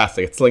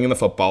fantastic at slinging the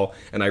football.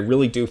 And I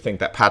really do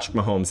think that Patrick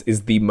Mahomes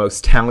is the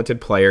most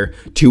talented player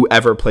to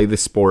ever play the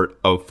sport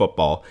of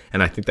football.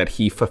 And I think that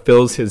he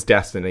fulfills his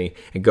destiny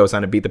and goes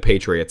on to beat the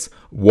Patriots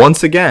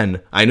once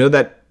again. I know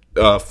that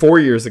 4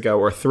 years ago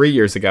or 3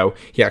 years ago,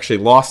 he actually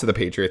lost to the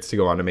Patriots to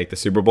go on to make the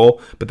Super Bowl.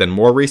 But then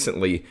more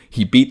recently,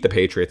 he beat the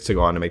Patriots to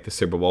go on to make the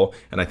Super Bowl.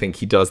 And I think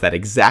he does that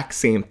exact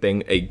same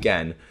thing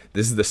again.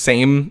 This is the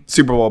same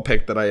Super Bowl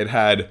pick that I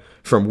had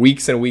from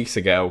weeks and weeks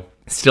ago.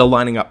 Still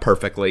lining up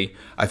perfectly.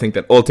 I think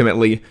that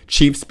ultimately,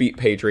 Chiefs beat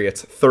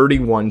Patriots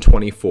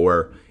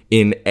 31-24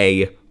 in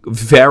a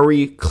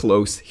very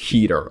close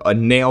heater, a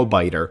nail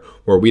biter,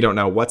 where we don't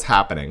know what's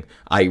happening.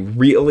 I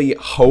really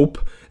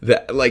hope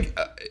that,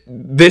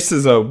 this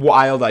is a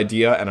wild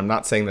idea, and I'm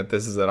not saying that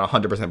this is an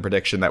 100%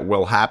 prediction that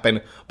will happen,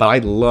 but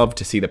I'd love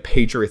to see the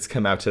Patriots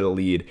come out to the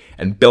lead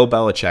and Bill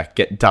Belichick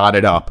get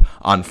dotted up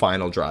on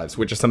final drives,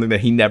 which is something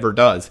that he never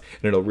does,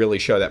 and it'll really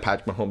show that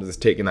Patrick Mahomes is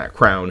taking that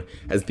crown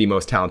as the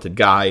most talented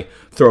guy.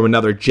 Throw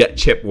another jet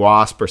chip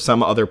wasp or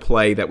some other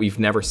play that we've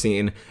never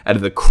seen out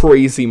of the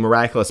crazy,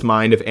 miraculous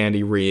mind of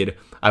Andy Reid.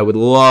 I would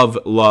love,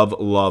 love,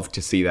 love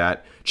to see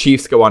that.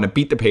 Chiefs go on to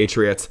beat the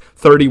Patriots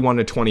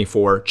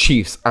 31-24.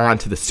 Chiefs on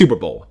to the Super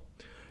Bowl.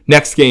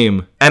 Next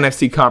game,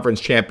 NFC Conference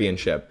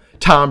Championship.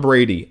 Tom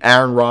Brady,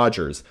 Aaron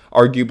Rodgers,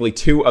 arguably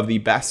two of the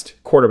best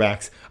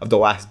quarterbacks of the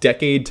last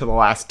decade to the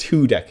last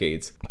 2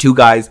 decades. Two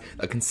guys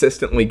that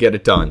consistently get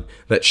it done,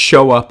 that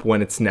show up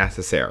when it's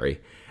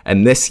necessary.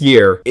 And this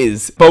year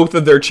is both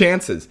of their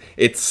chances.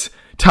 It's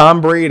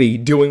Tom Brady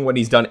doing what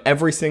he's done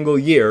every single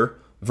year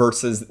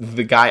versus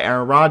the guy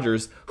Aaron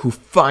Rodgers, who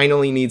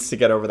finally needs to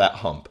get over that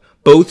hump.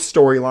 Both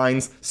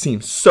storylines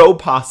seem so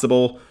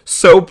possible,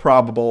 so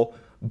probable,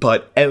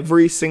 but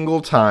every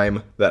single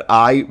time that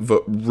I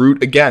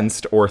root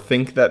against or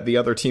think that the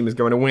other team is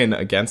going to win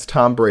against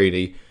Tom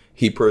Brady,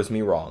 he proves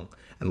me wrong.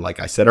 And like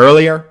I said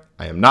earlier,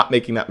 I am not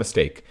making that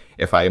mistake.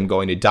 If I am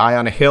going to die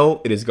on a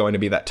hill, it is going to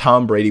be that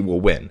Tom Brady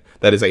will win.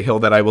 That is a hill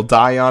that I will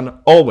die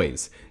on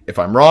always. If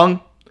I'm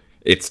wrong,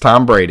 it's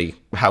Tom Brady.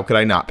 How could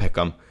I not pick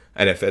him?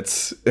 And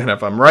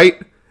if I'm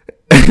right,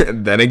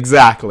 then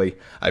exactly.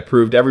 I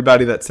proved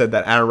everybody that said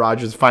that Aaron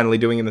Rodgers is finally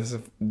doing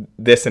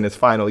this in his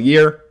final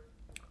year.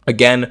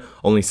 Again,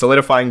 only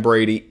solidifying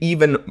Brady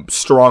even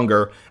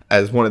stronger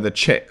as one of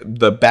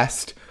the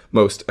best,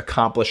 most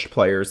accomplished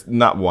players,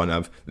 not one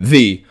of,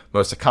 the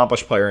most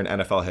accomplished player in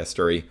NFL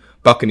history.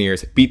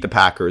 Buccaneers beat the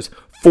Packers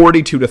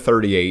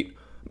 42-38.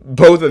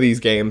 Both of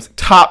these games,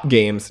 top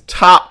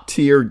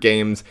tier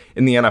games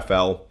in the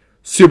NFL.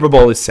 Super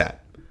Bowl is set.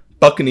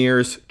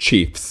 Buccaneers,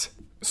 Chiefs,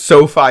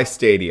 SoFi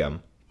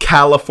Stadium,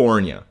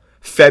 California,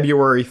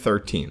 February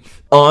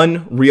 13th.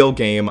 Unreal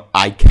game.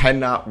 I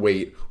cannot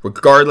wait,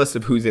 regardless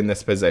of who's in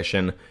this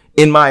position.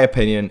 In my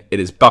opinion, it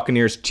is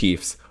Buccaneers,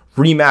 Chiefs,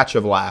 rematch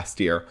of last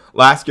year.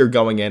 Last year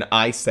going in,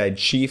 I said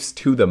Chiefs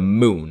to the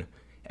moon.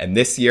 And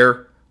this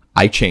year,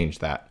 I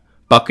changed that.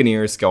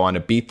 Buccaneers go on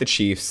to beat the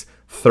Chiefs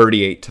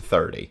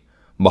 38-30.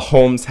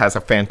 Mahomes has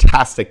a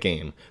fantastic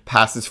game,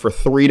 passes for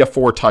 3 to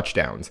 4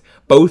 touchdowns.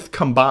 Both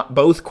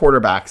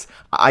quarterbacks,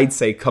 I'd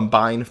say,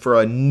 combine for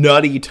a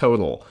nutty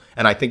total.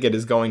 And I think it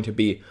is going to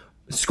be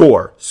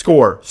score.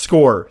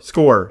 Similar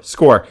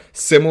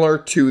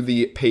to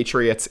the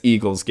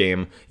Patriots-Eagles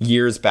game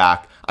years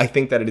back, I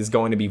think that it is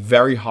going to be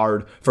very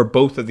hard for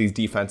both of these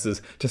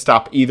defenses to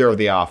stop either of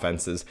the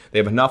offenses. They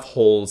have enough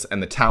holes,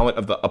 and the talent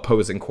of the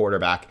opposing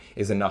quarterback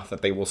is enough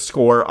that they will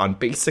score on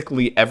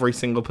basically every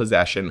single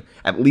possession,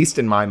 at least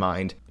in my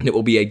mind. And it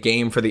will be a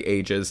game for the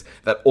ages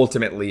that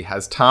ultimately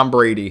has Tom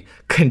Brady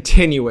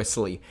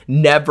continuously,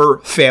 never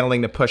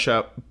failing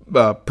to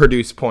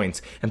produce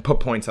points and put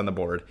points on the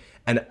board.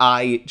 And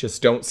I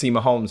just don't see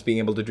Mahomes being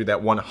able to do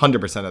that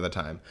 100% of the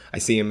time. I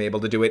see him able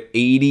to do it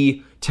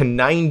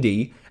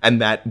 80-90, and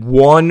that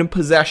one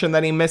possession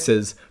that he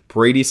misses,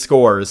 Brady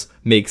scores,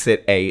 makes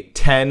it a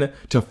 10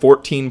 to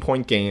 14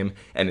 point game,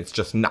 and it's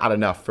just not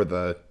enough for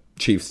the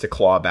Chiefs to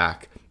claw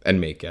back and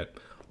make it.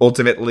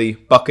 Ultimately,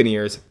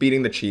 Buccaneers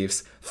beating the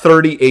Chiefs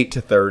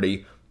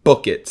 38-30.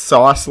 Book it.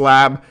 Sauce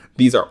Lab.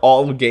 These are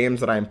all games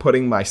that I'm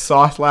putting my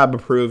Sauce Lab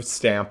approved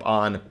stamp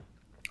on.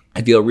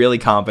 I feel really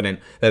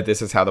confident that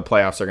this is how the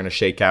playoffs are going to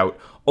shake out.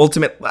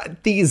 Ultimately,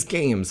 these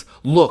games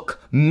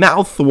look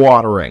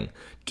mouth-watering.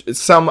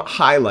 Some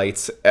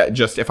highlights,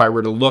 just if I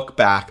were to look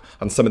back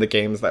on some of the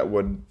games that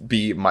would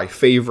be my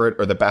favorite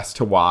or the best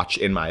to watch,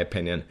 in my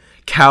opinion.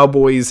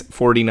 Cowboys,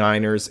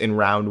 49ers in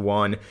round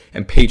 1,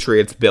 and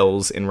Patriots,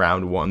 Bills in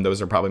round 1.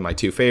 Those are probably my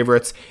two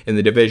favorites. In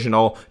the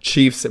divisional,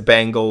 Chiefs,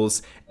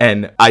 Bengals,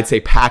 and I'd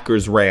say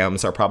Packers,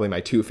 Rams are probably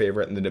my two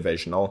favorite in the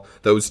divisional.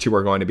 Those two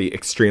are going to be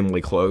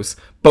extremely close.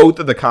 Both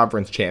of the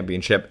conference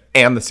championship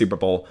and the Super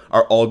Bowl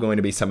are all going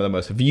to be some of the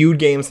most viewed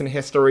games in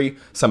history,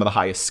 some of the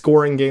highest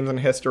scoring games in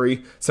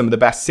history, some of the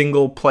best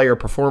single player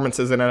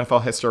performances in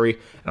NFL history,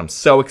 and I'm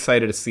so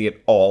excited to see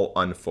it all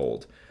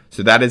unfold.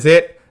 So that is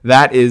it.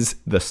 That is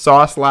the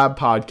Sauce Lab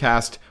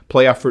podcast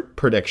playoff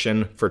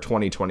prediction for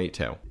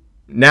 2022.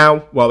 Now,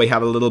 while we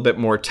have a little bit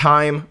more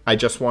time, I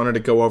just wanted to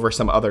go over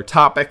some other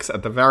topics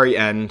at the very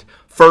end.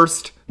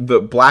 First, the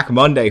Black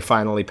Monday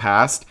finally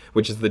passed,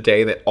 which is the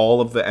day that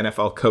all of the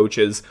NFL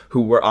coaches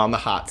who were on the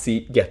hot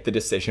seat get the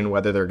decision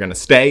whether they're going to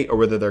stay or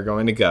whether they're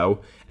going to go.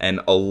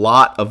 And a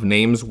lot of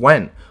names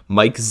went.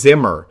 Mike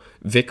Zimmer,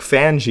 Vic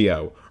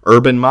Fangio,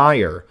 Urban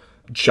Meyer,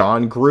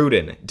 John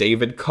Gruden,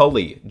 David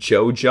Culley,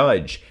 Joe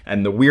Judge,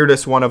 and the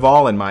weirdest one of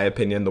all, in my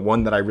opinion, the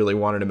one that I really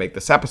wanted to make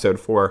this episode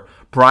for,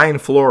 Brian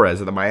Flores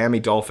of the Miami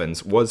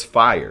Dolphins was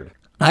fired.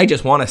 I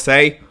just want to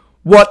say,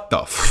 what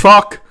the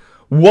fuck?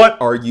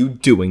 What are you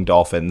doing,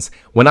 Dolphins?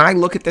 When I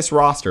look at this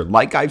roster,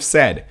 like I've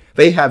said,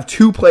 they have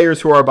two players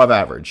who are above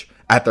average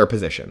at their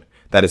position.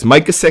 That is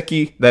Mike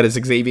Gesicki, that is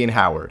Xavier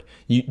Howard.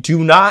 You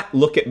do not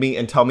look at me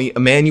and tell me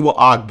Emmanuel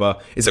Ogbah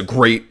is a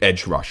great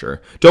edge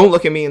rusher. Don't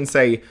look at me and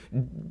say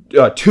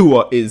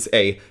Tua is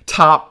a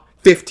top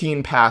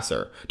 15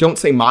 passer. Don't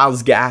say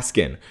Myles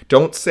Gaskin.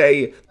 Don't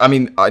say,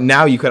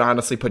 now you could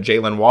honestly put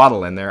Jalen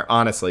Waddle in there.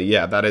 Honestly,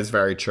 yeah, that is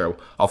very true.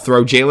 I'll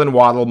throw Jalen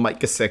Waddle, Mike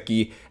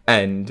Gesicki,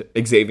 and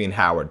Xavier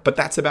Howard. But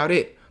that's about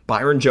it.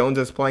 Byron Jones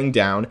is playing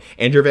down.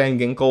 Andrew Van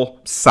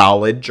Ginkel,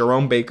 solid.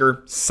 Jerome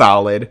Baker,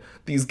 solid.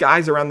 These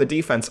guys around the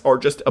defense are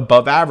just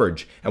above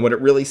average. And what it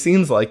really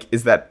seems like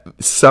is that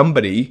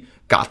somebody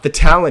got the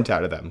talent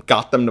out of them,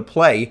 got them to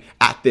play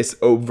at this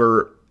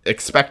over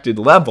expected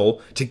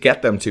level to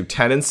get them to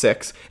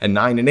 10-6 and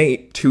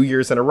 9-8 2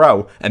 years in a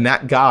row. And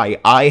that guy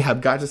I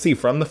have got to see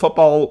from the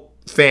football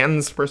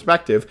fan's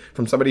perspective,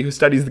 from somebody who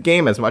studies the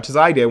game as much as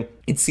I do,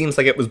 it seems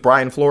like it was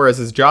Brian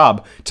Flores'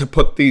 job to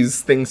put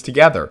these things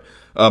together.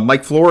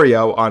 Mike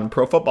Florio on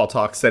Pro Football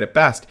Talk said it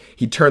best.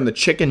 He turned the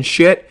chicken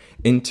shit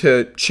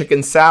into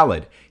chicken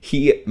salad.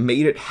 He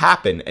made it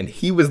happen, and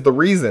he was the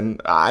reason,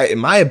 in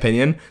my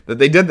opinion, that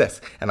they did this.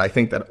 And I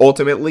think that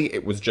ultimately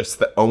it was just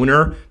the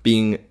owner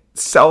being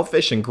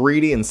selfish and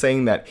greedy and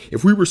saying that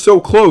if we were so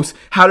close,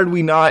 how did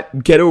we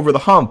not get over the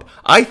hump?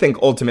 I think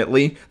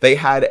ultimately they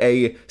had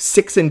a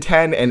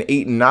 6-10 and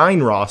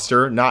 8-9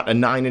 roster, not a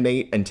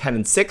 9-8 and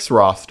 10-6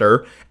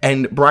 roster.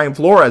 And Brian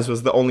Flores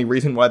was the only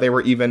reason why they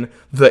were even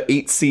the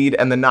 8 seed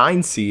and the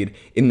 9 seed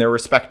in their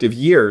respective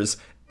years,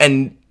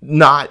 and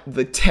not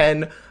the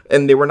 10.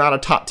 And they were not a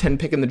top 10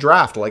 pick in the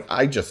draft. Like,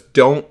 I just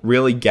don't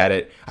really get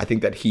it. I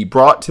think that he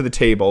brought to the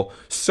table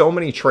so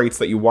many traits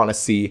that you want to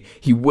see.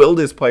 He willed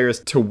his players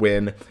to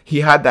win. He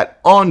had that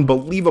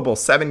unbelievable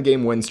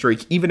 7-game win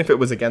streak, even if it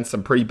was against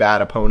some pretty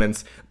bad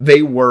opponents.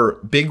 They were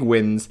big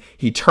wins.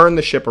 He turned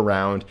the ship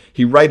around.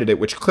 He righted it,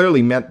 which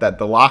clearly meant that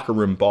the locker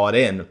room bought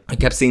in. I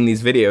kept seeing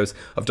these videos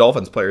of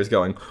Dolphins players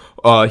going,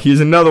 here's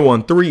another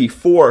one, 3,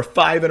 4,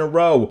 5 in a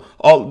row.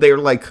 They're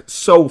like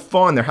so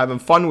fun. They're having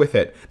fun with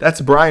it.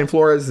 That's Brian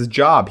Flores'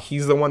 job.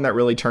 He's the one that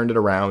really turned it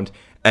around,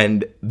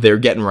 and they're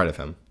getting rid of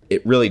him.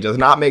 It really does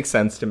not make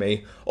sense to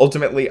me.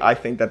 Ultimately, I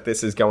think that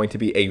this is going to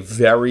be a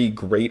very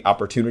great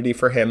opportunity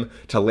for him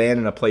to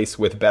land in a place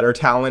with better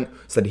talent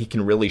so that he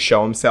can really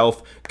show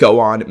himself, go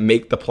on,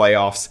 make the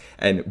playoffs,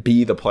 and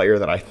be the player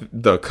that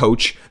the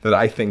coach that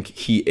I think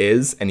he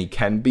is and he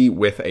can be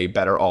with a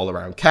better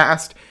all-around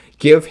cast.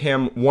 Give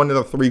him one of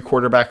the 3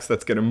 quarterbacks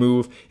that's going to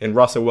move in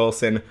Russell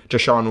Wilson,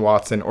 Deshaun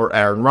Watson, or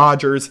Aaron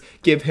Rodgers.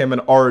 Give him an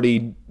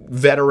already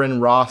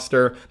veteran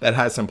roster that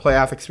has some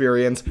playoff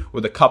experience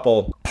with a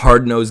couple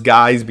hard-nosed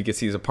guys, because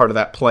he's a part of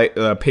that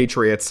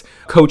Patriots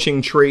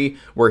coaching tree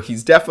where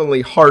he's definitely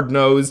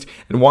hard-nosed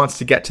and wants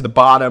to get to the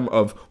bottom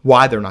of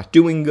why they're not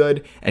doing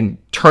good and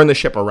turn the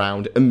ship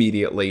around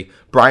immediately.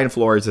 Brian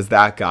Flores is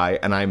that guy,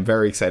 and I'm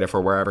very excited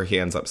for wherever he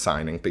ends up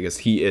signing, because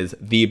he is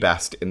the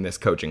best in this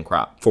coaching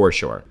crop, for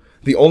sure.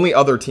 The only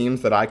other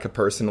teams that I could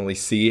personally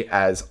see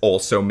as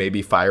also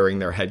maybe firing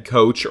their head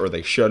coach, or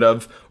they should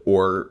have,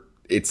 or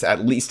it's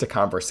at least a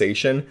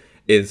conversation,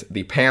 is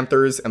the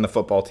Panthers and the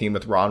football team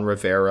with Ron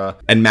Rivera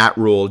and Matt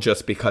Rule,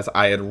 just because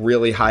I had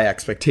really high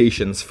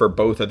expectations for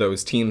both of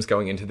those teams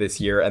going into this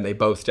year, and they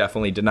both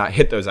definitely did not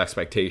hit those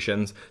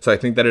expectations. So I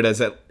think that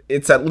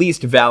it's at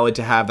least valid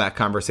to have that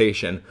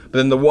conversation. But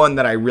then the one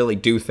that I really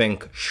do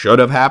think should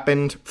have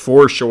happened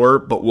for sure,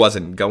 but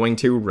wasn't going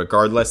to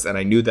regardless, and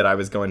I knew that I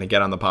was going to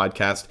get on the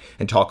podcast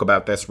and talk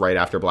about this right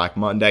after Black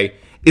Monday,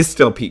 is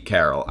still Pete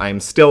Carroll. I am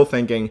still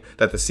thinking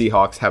that the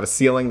Seahawks have a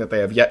ceiling that they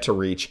have yet to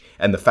reach,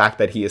 and the fact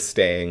that he is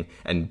staying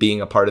and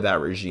being a part of that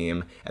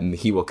regime, and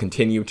he will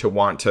continue to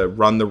want to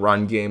run the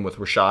run game with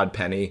Rashad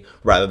Penny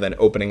rather than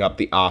opening up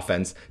the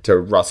offense to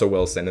Russell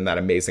Wilson in that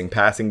amazing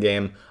passing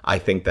game. I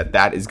think that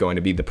that is going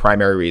to be the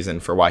primary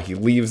reason for why he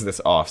leaves this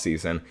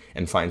offseason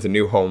and finds a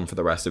new home for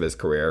the rest of his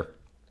career.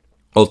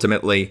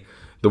 Ultimately,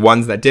 the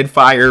ones that did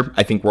fire,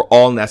 I think, were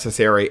all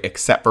necessary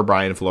except for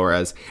Brian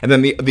Flores. And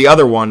then the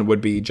other one would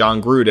be John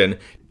Gruden.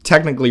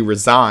 Technically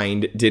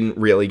resigned, didn't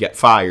really get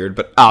fired,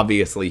 but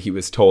obviously he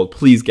was told,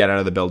 please get out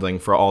of the building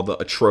for all the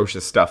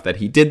atrocious stuff that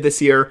he did this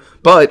year.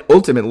 But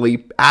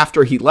ultimately,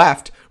 after he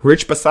left,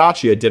 Rich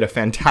Bisaccia did a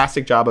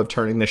fantastic job of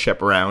turning the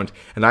ship around.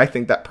 And I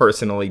think that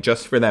personally,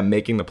 just for them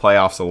making the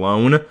playoffs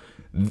alone,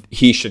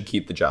 he should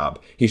keep the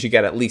job. He should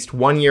get at least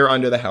 1 year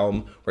under the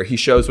helm where he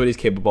shows what he's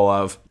capable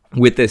of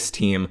with this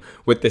team,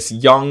 with this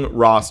young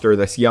roster,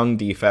 this young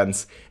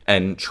defense,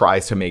 and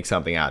tries to make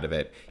something out of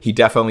it. He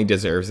definitely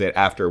deserves it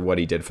after what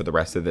he did for the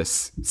rest of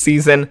this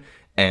season,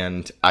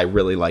 and I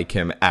really like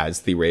him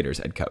as the Raiders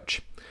head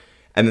coach.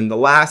 And then the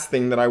last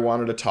thing that I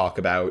wanted to talk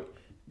about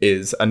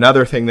is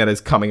another thing that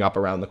is coming up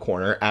around the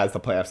corner as the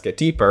playoffs get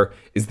deeper,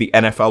 is the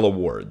NFL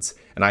awards.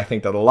 And I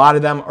think that a lot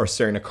of them are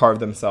starting to carve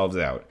themselves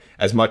out.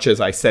 As much as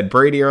I said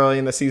Brady early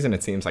in the season,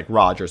 it seems like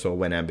Rodgers will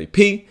win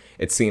MVP.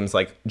 It seems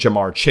like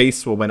Jamar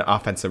Chase will win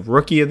Offensive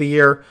Rookie of the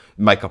Year.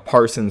 Micah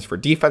Parsons for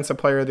Defensive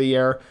Player of the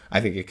Year.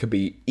 I think it could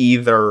be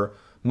either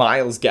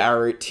Myles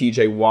Garrett,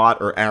 TJ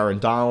Watt, or Aaron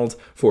Donald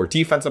for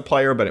Defensive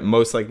Player, but it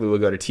most likely will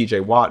go to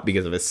TJ Watt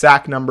because of his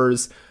sack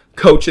numbers.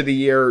 Coach of the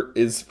Year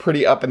is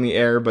pretty up in the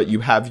air, but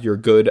you have your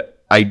good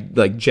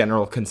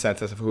general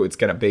consensus of who it's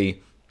going to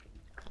be.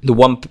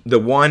 The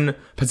one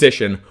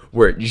position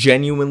where it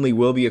genuinely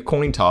will be a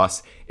coin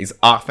toss is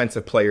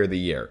Offensive Player of the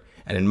Year.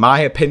 And in my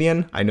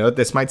opinion, I know that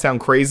this might sound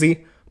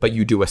crazy, but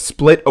you do a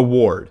split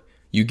award.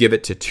 You give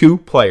it to 2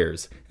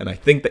 players, and I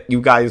think that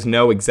you guys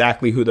know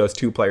exactly who those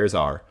 2 players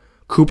are.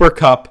 Cooper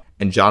Kupp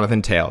and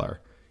Jonathan Taylor.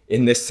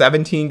 In this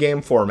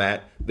 17-game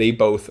format, they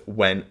both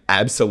went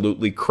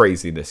absolutely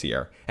crazy this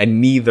year,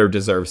 and neither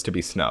deserves to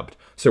be snubbed.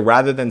 So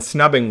rather than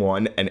snubbing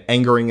one and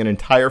angering an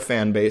entire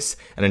fan base,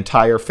 an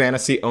entire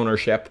fantasy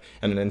ownership,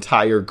 and an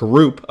entire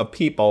group of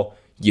people,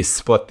 you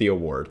split the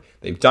award.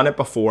 They've done it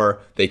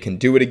before. They can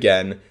do it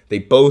again. They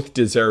both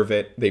deserve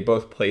it. They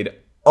both played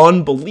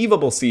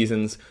unbelievable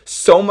seasons,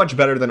 so much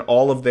better than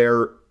all of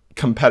their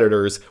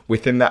competitors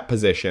within that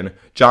position.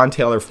 John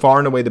Taylor, far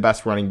and away the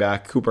best running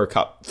back. Cooper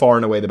Kupp, far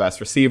and away the best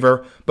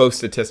receiver, both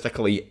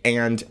statistically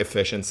and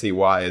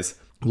efficiency-wise.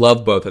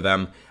 Love both of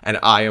them, and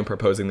I am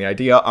proposing the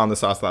idea on the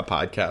Sauce Lab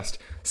podcast.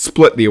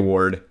 Split the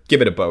award,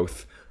 give it a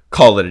both,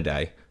 call it a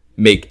day.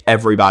 Make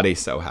everybody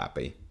so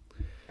happy.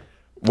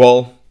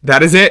 Well,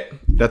 that is it.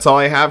 That's all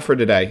I have for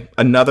today.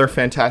 Another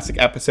fantastic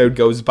episode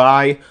goes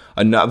by.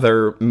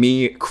 Another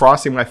me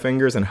crossing my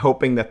fingers and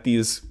hoping that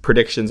these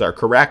predictions are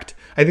correct.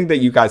 I think that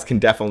you guys can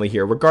definitely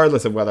hear,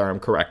 regardless of whether I'm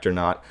correct or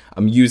not,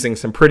 I'm using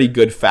some pretty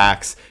good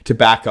facts to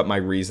back up my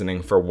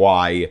reasoning for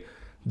why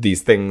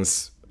these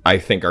things I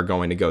think are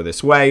going to go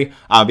this way.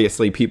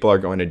 Obviously, people are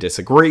going to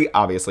disagree.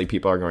 Obviously,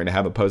 people are going to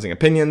have opposing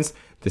opinions.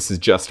 This is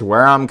just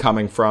where I'm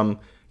coming from,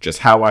 just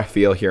how I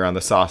feel here on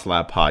the Sauce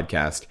Lab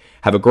podcast.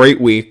 Have a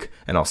great week,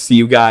 and I'll see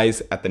you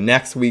guys at the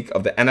next week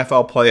of the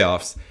NFL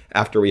playoffs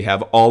after we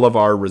have all of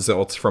our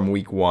results from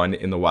week 1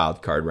 in the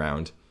wild card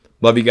round.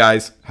 Love you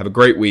guys. Have a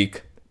great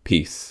week.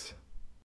 Peace.